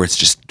way where it's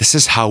just, this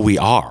is how we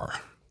are.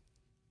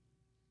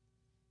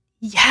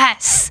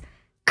 Yes.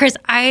 Chris,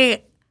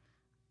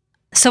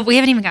 so we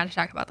haven't even gotten to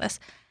talk about this.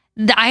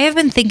 I have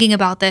been thinking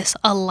about this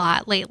a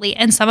lot lately,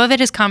 and some of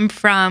it has come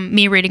from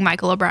me reading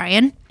Michael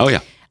O'Brien. Oh, yeah.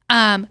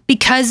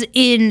 Because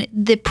in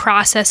the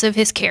process of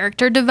his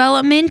character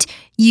development,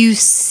 you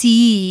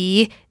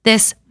see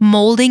this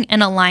molding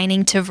and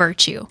aligning to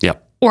virtue.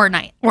 Or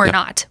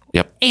not.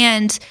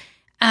 And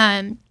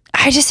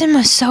I just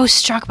am so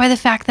struck by the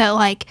fact that,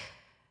 like,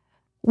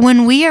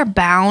 when we are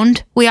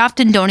bound, we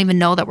often don't even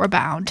know that we're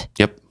bound.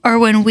 Or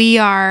when we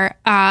are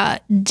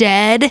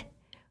dead,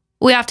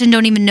 we often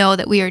don't even know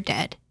that we are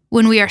dead.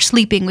 When we are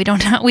sleeping, we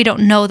don't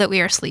know that we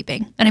are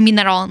sleeping. And I mean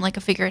that all in like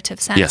a figurative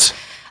sense. Yes.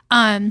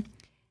 And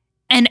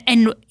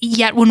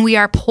yet when we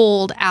are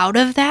pulled out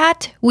of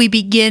that, we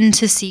begin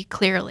to see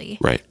clearly.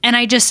 Right. And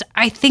I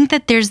think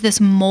that there's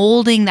this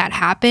molding that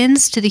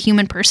happens to the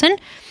human person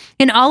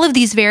in all of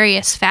these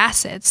various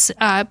facets.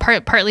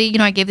 Partly,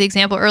 I gave the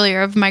example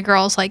earlier of my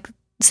girls, like,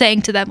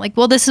 saying to them, like,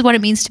 well, this is what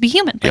it means to be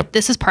human. Like,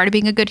 this is part of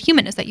being a good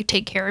human, is that you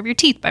take care of your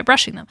teeth by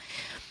brushing them.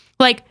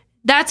 Like,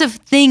 that's a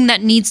thing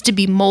that needs to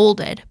be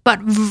molded, but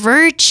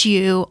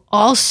virtue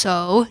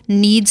also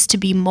needs to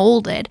be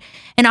molded.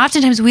 And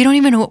oftentimes we're not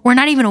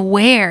even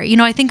aware.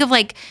 I think of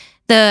like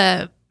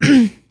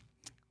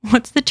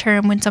what's the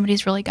term when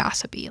somebody's really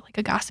gossipy, like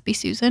a gossipy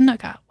Susan?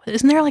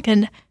 Isn't there like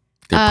there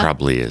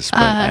probably is,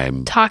 but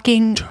I'm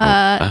talking,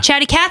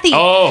 Chatty Cathy.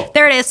 Oh,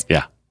 there it is.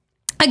 Yeah.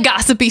 A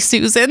gossipy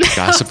Susan.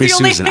 Gossipy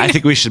Susan. I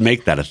think we should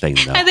make that a thing,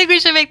 though. I think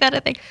we should make that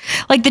a thing.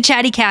 Like the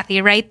Chatty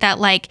Cathy, right? That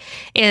like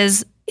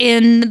is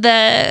in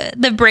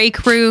the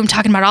break room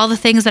talking about all the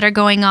things that are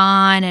going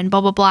on and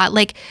blah, blah, blah.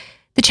 Like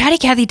the Chatty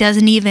Cathy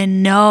doesn't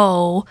even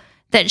know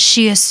that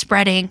she is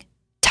spreading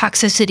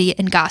toxicity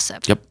and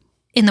gossip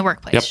in the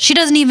workplace. She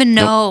doesn't even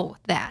know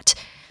that.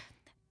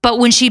 But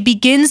when she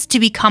begins to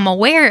become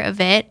aware of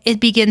it,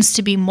 it begins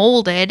to be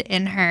molded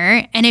in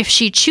her. And if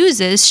she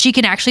chooses, she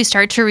can actually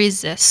start to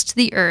resist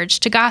the urge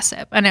to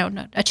gossip. I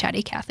know a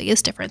Chatty Cathy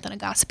is different than a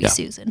gossipy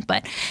Susan,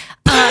 but,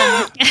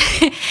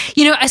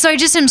 so I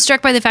just am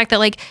struck by the fact that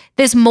like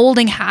this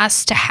molding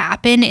has to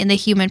happen in the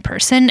human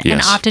person.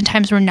 And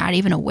oftentimes we're not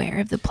even aware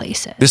of the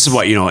places. This is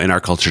what, in our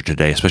culture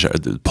today, especially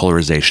the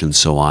polarization and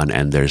so on,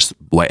 and there's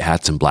white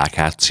hats and black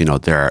hats,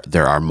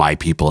 there are my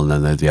people and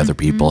then there's the other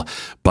people.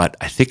 But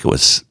I think it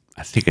was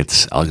I think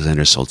it's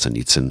Alexander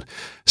Solzhenitsyn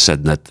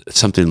said that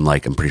something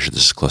like, I'm pretty sure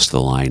this is close to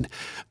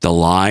the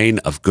line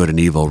of good and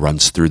evil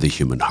runs through the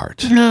human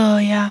heart. Oh,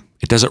 yeah.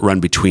 It doesn't run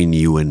between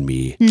you and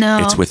me. No,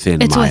 it's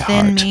within it's my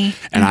within heart. me.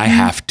 And I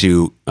have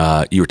to,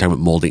 you were talking about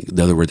molding,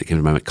 the other word that came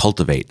to my mind,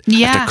 cultivate. I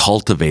have to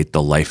cultivate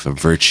the life of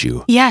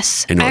virtue.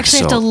 Yes. I actually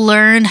have to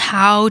learn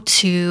how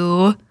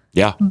to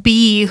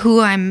be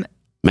who I'm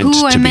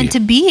meant to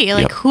be,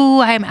 like who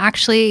I'm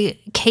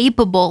actually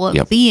capable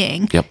of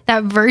being.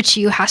 That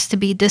virtue has to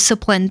be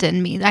disciplined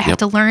in me. I have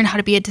to learn how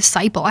to be a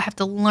disciple. I have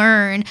to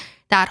learn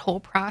that whole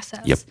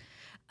process.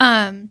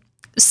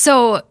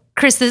 So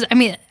Chris,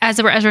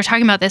 as we're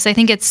talking about this, I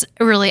think it's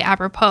really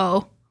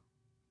apropos.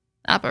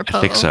 I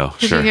think so.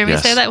 Did you hear me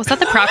say that? Was that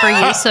the proper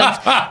use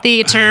of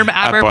the term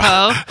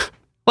apropos?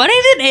 What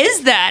even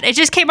is that? It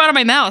just came out of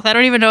my mouth. I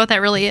don't even know what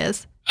that really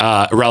is.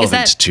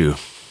 Relevant to.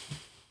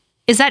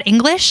 Is that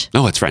English?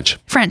 No, it's French.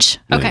 French.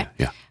 Okay.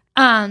 Yeah.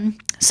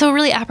 So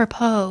really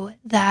apropos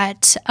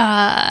that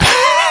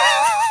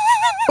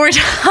we're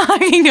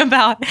talking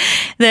about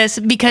this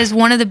because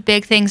one of the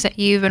big things that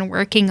you've been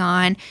working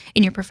on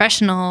in your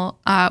professional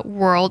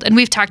world, and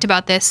we've talked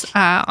about this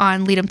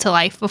on Lead 'em to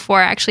Life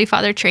before. Actually,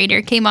 Father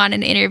Trainer came on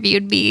and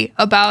interviewed me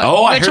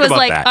about, which was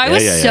like, that. I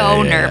was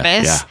so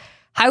nervous. Yeah.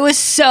 That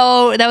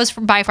was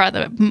by far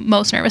the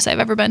most nervous I've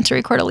ever been to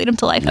record a Lead 'em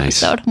to Life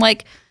episode.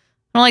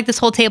 I don't like this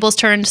whole tables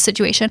turned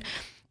situation.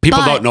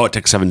 People don't know it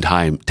takes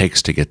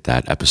to get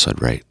that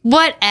episode right.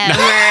 Whatever.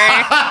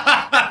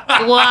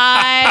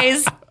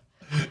 Lies.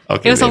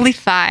 Okay, it was only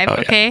 5. Oh,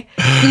 okay.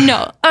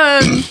 Yeah.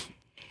 No.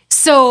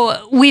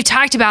 So we've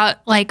talked about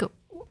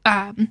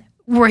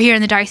we're here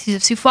in the Diocese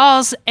of Sioux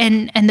Falls,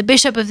 and the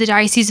bishop of the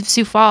Diocese of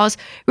Sioux Falls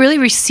really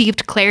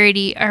received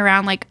clarity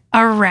around like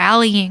a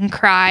rallying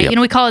cry. Yep.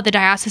 We call it the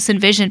diocesan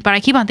vision, but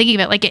I keep on thinking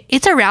of it like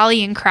it's a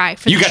rallying cry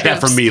for the troops. You got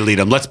that from me, Lead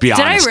 'em. Let's be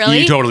honest. Did I really?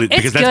 You totally,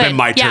 because that's been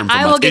my term for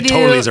months. It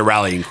totally is a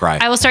rallying cry.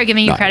 I will start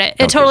giving you credit.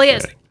 It totally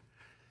is.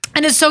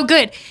 And it's so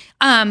good.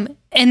 And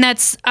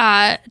that's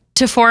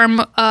to form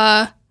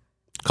a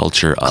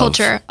culture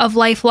of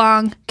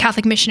lifelong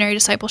Catholic missionary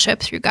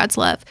discipleship through God's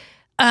love.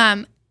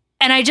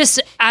 And I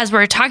just, as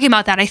we're talking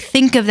about that, I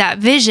think of that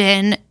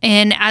vision,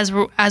 and as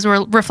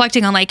we're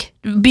reflecting on like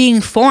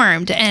being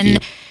formed and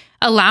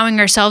allowing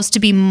ourselves to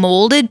be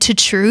molded to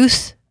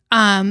truth,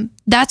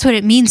 that's what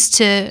it means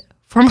to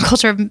form a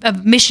culture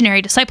of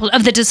missionary disciples,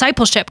 of the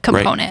discipleship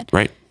component.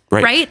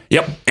 Right.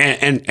 Yep.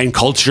 And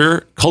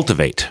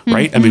cultivate,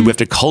 right? Mm-hmm. We have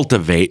to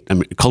cultivate.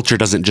 Culture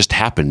doesn't just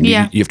happen. You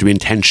have to be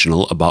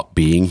intentional about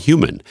being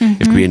human. Mm-hmm. You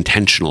have to be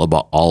intentional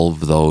about all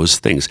of those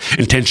things.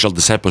 Intentional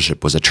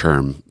discipleship was a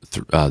term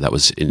that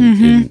was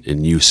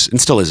in use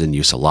and still is in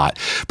use a lot.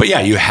 But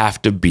you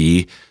have to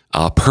be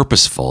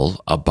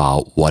purposeful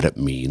about what it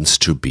means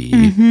to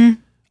be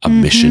a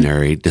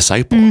missionary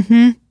disciple.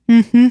 Mm-hmm.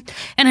 Mm-hmm.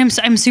 And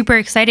I'm super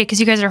excited because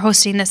you guys are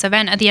hosting this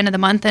event at the end of the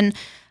month, and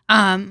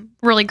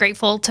really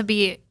grateful to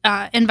be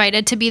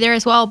invited to be there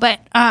as well.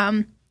 But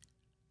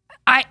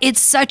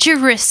it's such a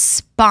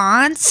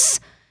response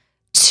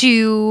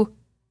to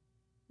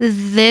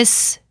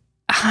this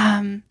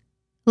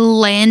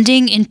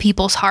landing in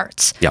people's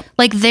hearts. Yep.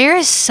 Like there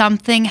is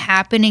something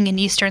happening in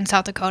Eastern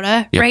South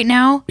Dakota right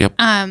now. Yep.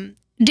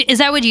 Is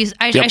that what you?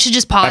 I should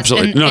just pause,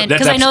 absolutely.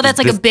 Because I know that's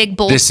like a big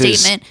bold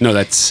statement.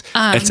 That's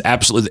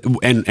absolutely.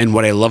 And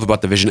what I love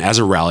about the vision as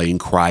a rallying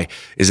cry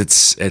is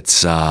it's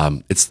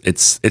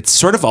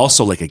sort of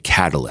also like a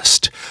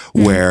catalyst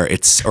where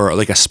or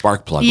like a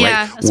spark plug,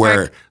 right?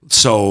 Where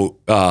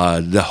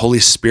the Holy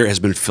Spirit has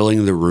been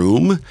filling the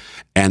room,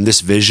 and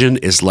this vision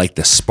is like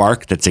the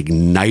spark that's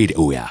ignited.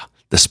 Oh yeah,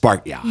 the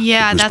spark.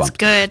 Yeah, that's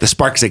good. The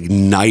spark's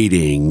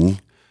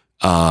igniting.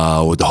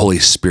 With the Holy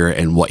Spirit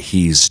and what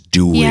He's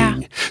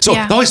doing. So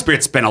the Holy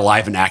Spirit's been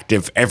alive and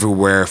active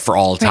everywhere for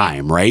all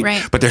time, right?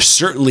 But there's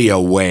certainly a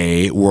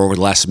way where over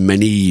the last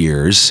many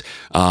years,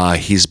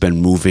 He's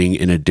been moving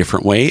in a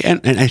different way, and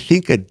I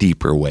think a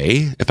deeper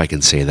way, if I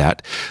can say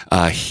that,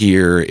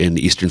 here in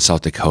Eastern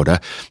South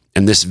Dakota.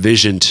 And this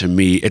vision, to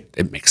me,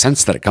 it makes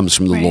sense that it comes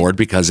from the Lord,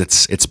 because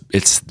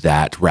it's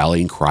that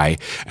rallying cry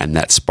and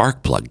that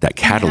spark plug, that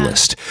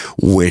catalyst,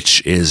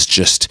 which is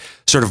just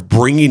sort of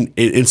bringing,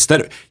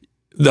 instead of,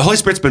 the Holy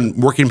Spirit's been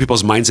working in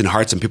people's minds and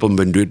hearts, and people have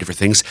been doing different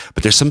things,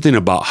 but there's something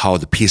about how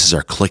the pieces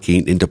are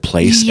clicking into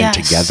place and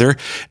together.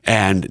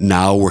 And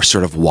now we're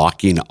sort of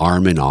walking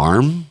arm in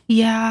arm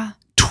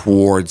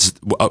towards,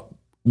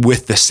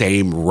 with the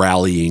same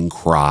rallying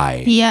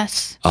cry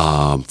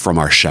from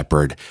our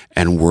shepherd,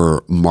 and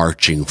we're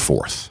marching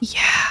forth.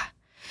 Yeah.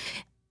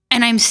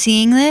 And I'm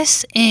seeing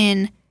this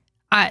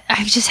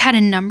I've just had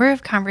a number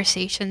of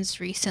conversations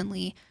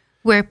recently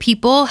where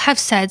people have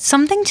said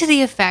something to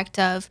the effect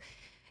of,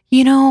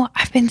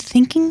 I've been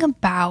thinking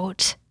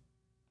about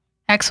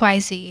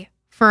XYZ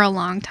for a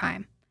long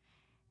time,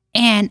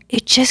 and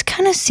it just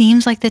kind of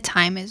seems like the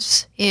time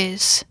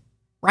is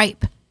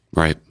ripe.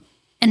 Right.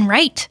 And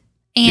right.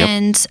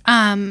 And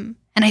and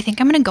I think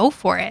I'm going to go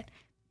for it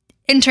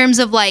in terms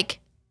of like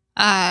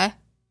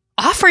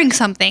offering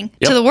something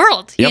to the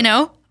world,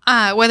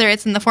 whether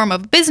it's in the form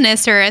of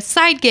business or a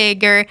side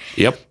gig or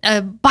Yep.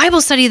 a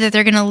Bible study that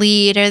they're going to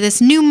lead, or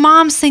this new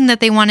moms thing that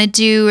they want to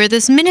do, or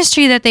this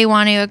ministry that they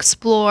want to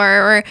explore,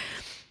 or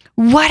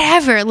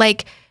whatever.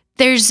 Like,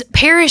 there's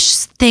parish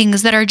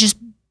things that are just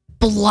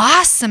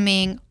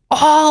blossoming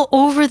all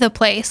over the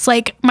place.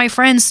 Like, my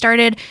friends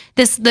started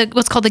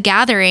what's called the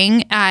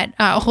Gathering at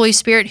Holy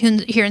Spirit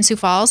here in Sioux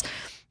Falls.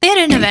 They had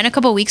an event a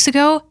couple of weeks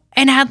ago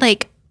and had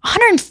like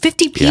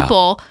 150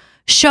 people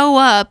show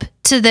up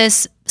to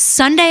this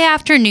Sunday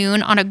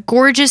afternoon on a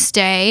gorgeous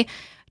day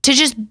to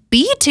just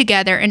be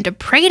together and to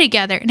pray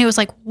together. And it was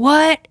like,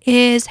 what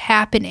is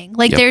happening?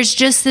 Like, there's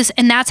just this,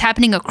 and that's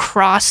happening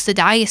across the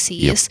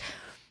diocese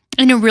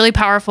in a really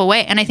powerful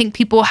way. And I think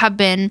people have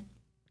been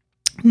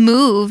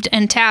moved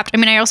and tapped. I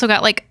mean, I also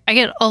got I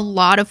get a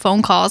lot of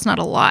phone calls, not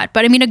a lot,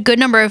 but I mean, a good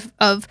number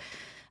of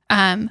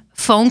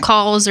phone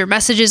calls or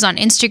messages on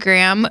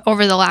Instagram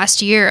over the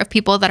last year of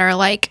people that are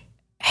like,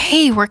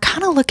 hey, we're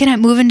kind of looking at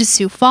moving to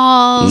Sioux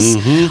Falls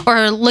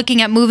or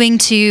looking at moving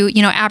to,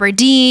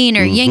 Aberdeen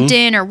or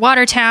Yankton or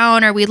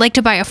Watertown, or we'd like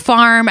to buy a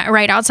farm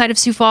right outside of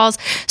Sioux Falls.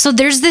 So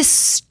there's this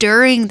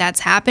stirring that's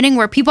happening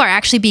where people are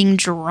actually being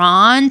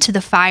drawn to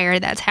the fire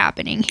that's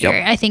happening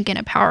here, I think, in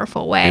a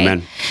powerful way.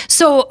 Amen.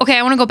 So, okay,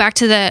 I want to go back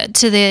to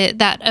that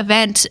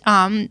event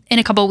in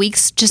a couple of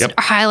weeks, just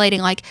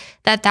highlighting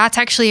that's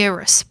actually a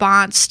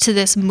response to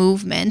this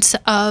movement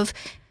of,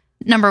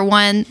 number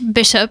one,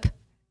 Bishop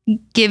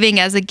giving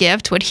as a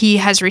gift what he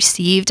has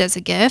received as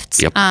a gift.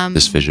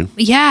 This vision.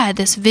 Yeah,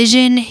 this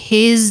vision,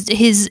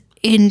 his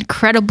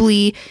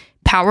incredibly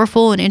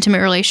powerful and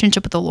intimate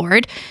relationship with the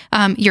Lord.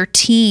 Your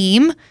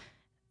team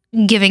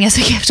giving as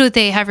a gift what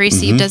they have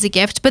received as a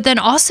gift, but then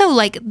also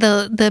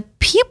the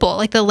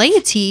people, the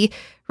laity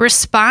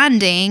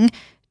responding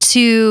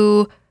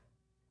to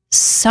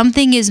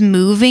something is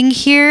moving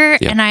here,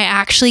 and I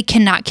actually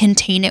cannot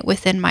contain it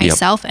within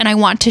myself, and I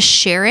want to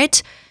share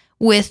it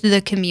with the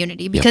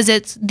community, because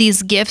it's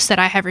these gifts that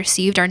I have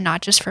received are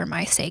not just for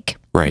my sake.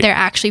 Right. They're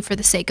actually for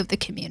the sake of the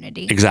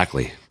community.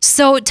 Exactly.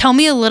 So tell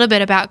me a little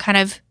bit about kind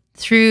of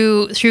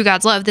through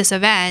God's love, this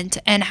event,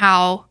 and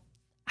how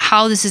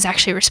this is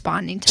actually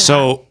responding to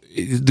So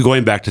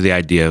going back to the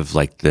idea of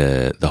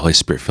the Holy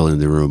Spirit filling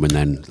the room and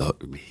then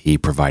he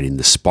providing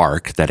the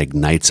spark that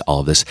ignites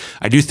all of this.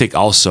 I do think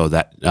also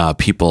that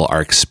people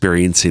are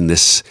experiencing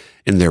this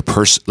in their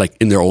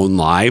in their own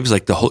lives,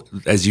 the whole,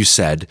 as you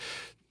said,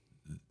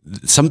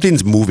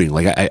 something's moving.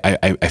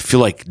 I feel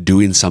like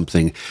doing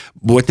something.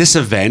 What this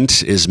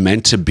event is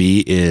meant to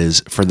be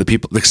is for the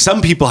people.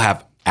 Some people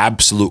have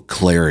absolute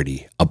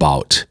clarity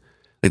about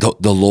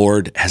the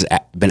Lord has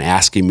been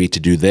asking me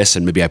to do this,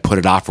 and maybe I put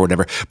it off or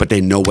whatever, but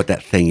they know what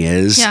that thing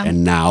is. Yeah.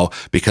 And now,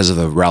 because of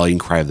the rallying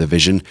cry of the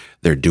vision,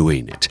 they're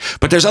doing it.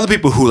 But there's other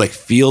people who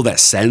feel that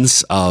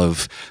sense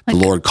of the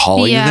Lord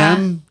calling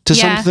them to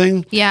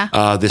something.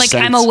 Yeah. This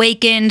sense, I'm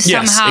awakened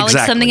somehow.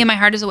 Exactly. Something in my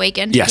heart is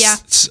awakened.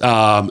 Yes.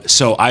 Yeah.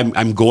 So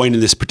I'm going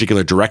in this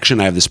particular direction.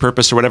 I have this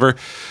purpose or whatever.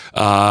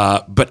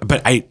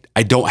 But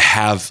I don't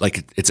have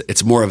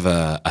it's more of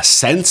a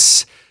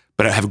sense,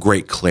 but I have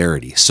great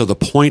clarity. So the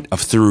point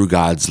of Through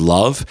God's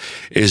Love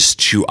is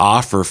to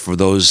offer for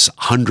those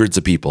hundreds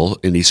of people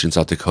in Eastern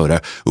South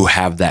Dakota who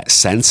have that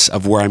sense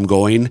of where I'm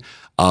going,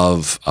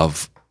 of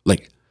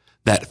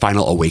that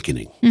final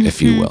awakening,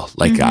 if you will.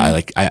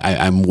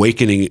 I'm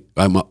awakening.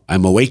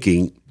 I'm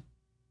awaking.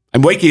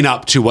 I'm waking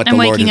up to what to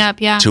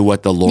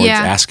what the Lord's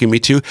asking me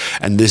to,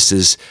 and this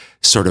is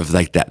sort of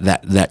like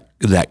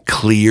that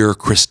clear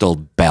crystal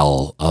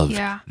bell of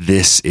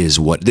this is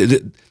what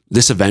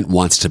this event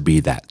wants to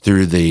be. That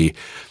through the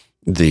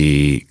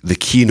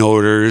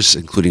keynoters,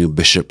 including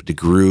Bishop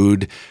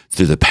DeGrood,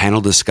 through the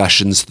panel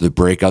discussions, through the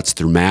breakouts,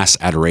 through mass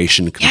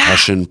adoration,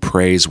 confession,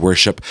 praise,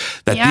 worship,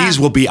 that these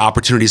will be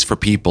opportunities for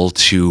people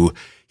to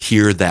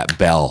hear that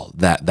bell,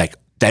 that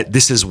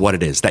this is what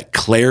it is, that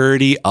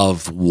clarity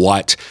of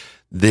what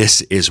this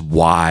is,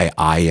 why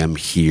I am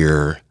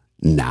here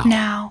now.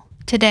 Now,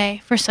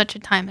 today, for such a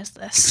time as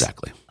this.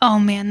 Exactly. Oh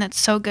man, that's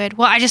so good.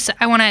 Well,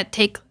 I want to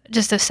take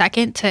just a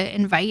second to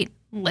invite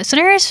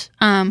listeners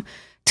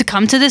to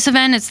come to this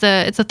event. It's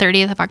the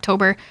 30th of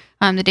October,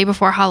 the day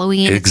before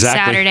Halloween. Exactly.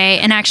 It's Saturday,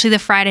 and actually the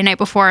Friday night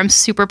before. I'm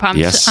super pumped.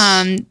 Yes.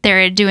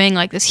 They're doing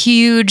this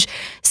huge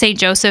St.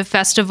 Joseph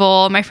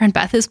festival. My friend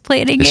Beth is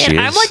planning it. She is.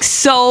 I'm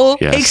so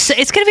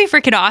excited. It's gonna be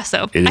freaking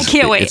awesome. I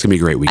can't wait. It's gonna be a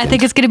great weekend. I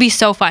think it's gonna be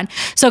so fun.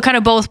 So kind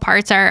of both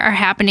parts are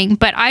happening,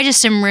 but I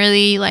just am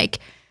really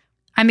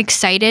I'm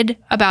excited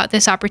about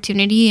this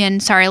opportunity,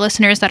 and sorry,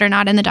 listeners that are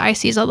not in the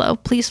diocese, although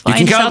please fly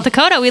into South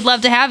Dakota. We'd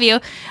love to have you.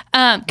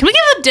 Can we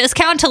give a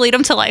discount to Lead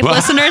Them to Life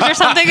listeners or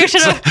something? I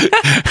should have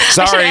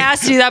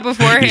asked you that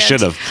beforehand. You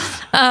should have.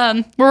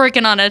 We're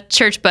working on a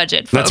church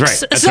budget, folks.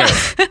 That's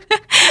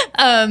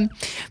right.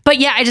 But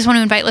yeah, I just want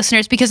to invite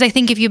listeners, because I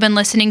think if you've been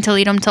listening to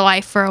Lead Them to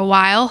Life for a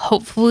while,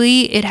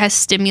 hopefully it has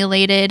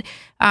stimulated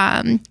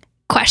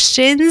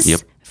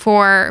questions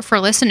for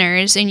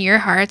listeners in your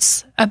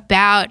hearts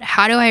about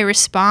how do I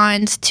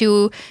respond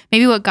to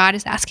maybe what God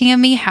is asking of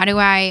me? How do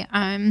I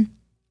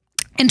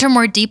enter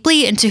more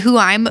deeply into who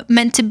I'm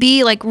meant to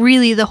be. Like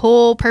really the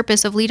whole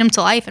purpose of Lead 'em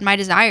to Life and my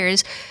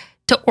desires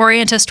to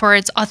orient us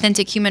towards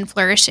authentic human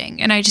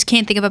flourishing. And I just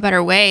can't think of a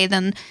better way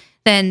than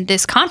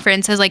this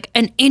conference as like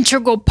an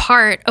integral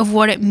part of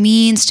what it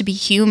means to be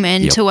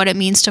human, to what it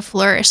means to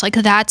flourish. Like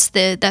that's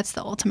the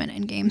ultimate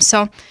end game.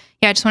 So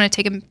yeah, I just want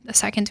to take a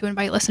second to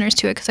invite listeners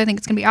to it because I think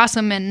it's going to be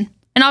awesome. And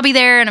I'll be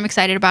there and I'm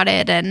excited about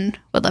it and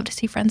would love to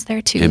see friends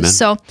there too. Amen.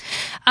 So,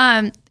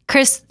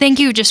 Chris, thank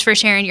you just for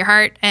sharing your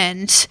heart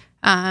and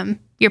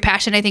your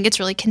passion. I think it's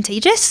really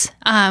contagious,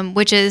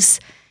 which is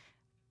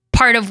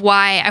part of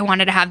why I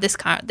wanted to have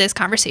this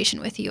conversation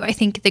with you. I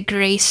think the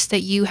grace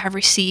that you have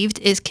received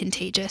is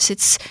contagious.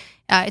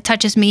 It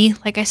touches me,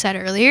 like I said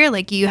earlier.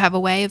 Like you have a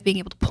way of being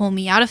able to pull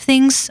me out of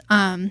things,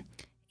 and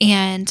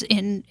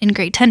in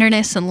great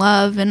tenderness and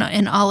love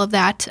and all of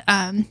that.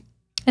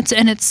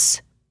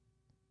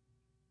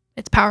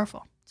 It's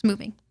powerful. It's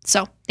moving.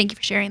 So thank you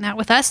for sharing that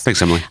with us.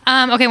 Thanks, Emily.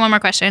 Okay, one more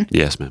question.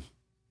 Yes, ma'am.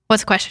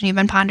 What's a question you've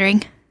been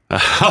pondering?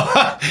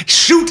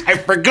 Shoot, I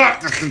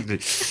forgot.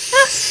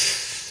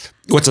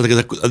 What's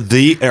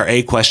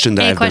a question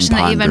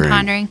that you've been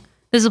pondering?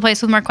 This is a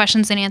place with more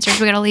questions than answers.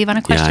 We got to leave on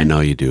a question. Yeah, I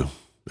know you do.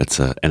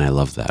 And I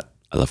love that.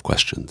 I love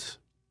questions.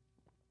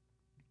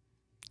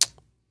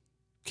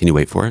 Can you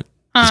wait for it?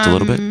 Just a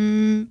little bit?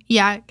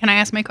 Yeah. Can I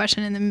ask my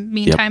question in the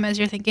meantime as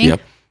you're thinking?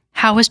 Yep.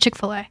 How was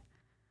Chick-fil-A?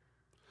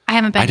 I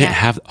haven't been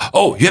yet.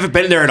 You haven't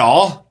been there at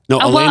all? No.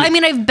 Well, I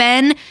mean, I've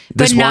been,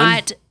 but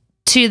not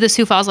to the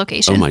Sioux Falls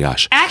location. Oh my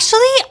gosh.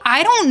 Actually,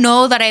 I don't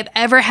know that I've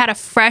ever had a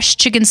fresh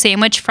chicken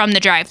sandwich from the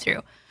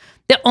drive-thru.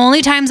 The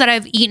only times that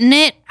I've eaten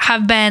it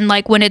have been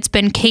like when it's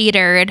been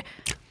catered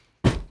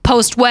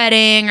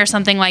post-wedding or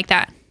something like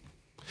that.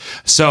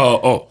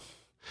 So,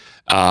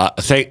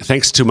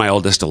 thanks to my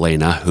oldest,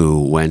 Elena,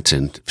 who went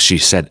and she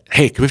said,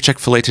 hey, can we have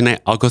Chick-fil-A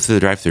tonight? I'll go through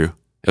the drive-thru.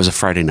 It was a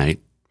Friday night.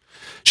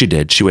 She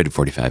did. She waited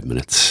 45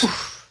 minutes.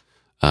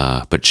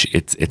 But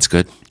it's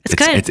good. It's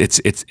good.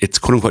 It's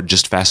quote unquote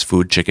just fast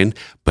food chicken,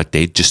 but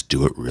they just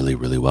do it really,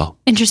 really well.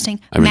 Interesting.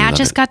 Matt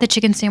just got the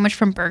chicken sandwich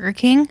from Burger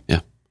King.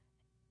 Yeah.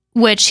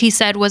 Which he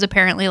said was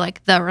apparently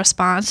like the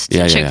response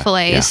to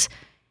Chick-fil-A's. Yeah.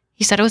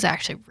 He said it was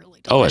actually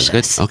really delicious. Oh,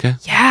 it's good? Okay.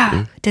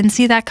 Yeah. Didn't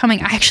see that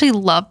coming. I actually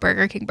love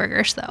Burger King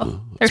burgers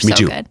though. They're so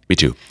good. Me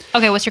too.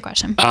 Okay, what's your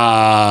question?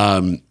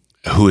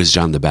 Who is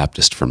John the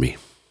Baptist for me?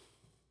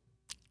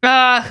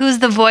 Who's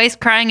the voice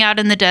crying out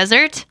in the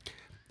desert?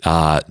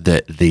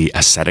 The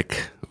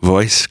ascetic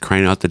voice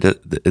crying out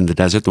in the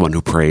desert, the one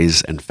who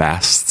prays and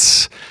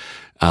fasts.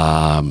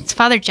 It's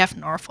Father Jeff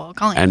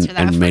Norfolk. I'll answer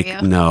that for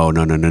you. No.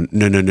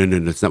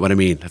 That's not what I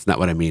mean. That's not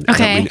what I mean.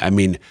 Okay. I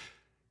mean,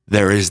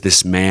 there is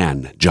this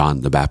man,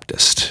 John the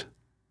Baptist,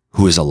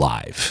 who is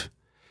alive.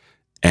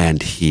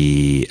 And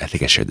I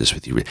think I shared this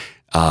with you.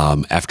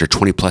 After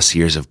 20 plus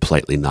years of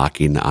politely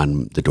knocking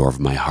on the door of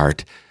my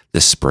heart,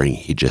 this spring,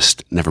 he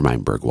just, never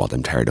mind Bergwald,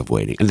 I'm tired of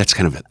waiting. And that's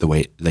kind of the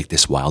way, like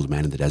this wild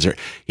man in the desert,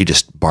 he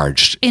just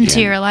barged into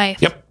your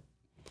life. Yep.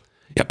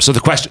 So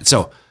the question,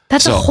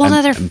 that's a whole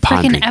other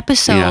freaking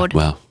episode. Yeah,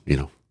 well,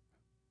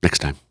 next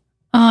time.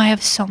 Oh, I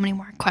have so many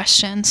more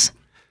questions.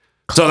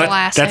 So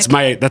that's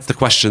the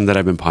question that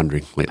I've been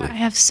pondering lately. I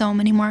have so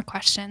many more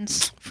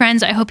questions.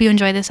 Friends, I hope you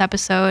enjoy this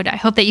episode. I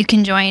hope that you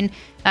can join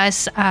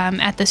us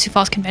at the Sioux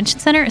Falls Convention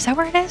Center. Is that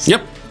where it is?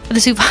 Yep.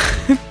 The Sioux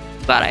Falls.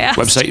 Glad I asked.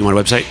 Website? You want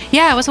a website?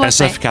 Yeah, what's the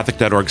website?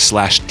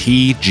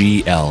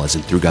 sfcatholic.org/TGL, as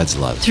in Through God's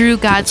Love. Through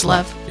God's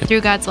Love. Yep.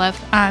 Through God's Love.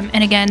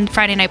 And again,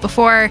 Friday night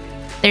before,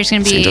 there's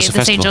going to be the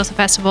St. Joseph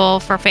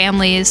Festival for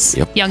families,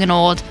 young and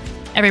old,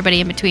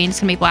 everybody in between. It's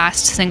going to be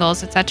blast,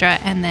 singles, etc.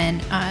 And then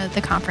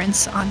the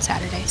conference on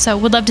Saturday. So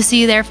would love to see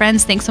you there,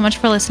 friends. Thanks so much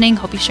for listening.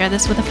 Hope you share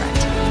this with a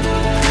friend.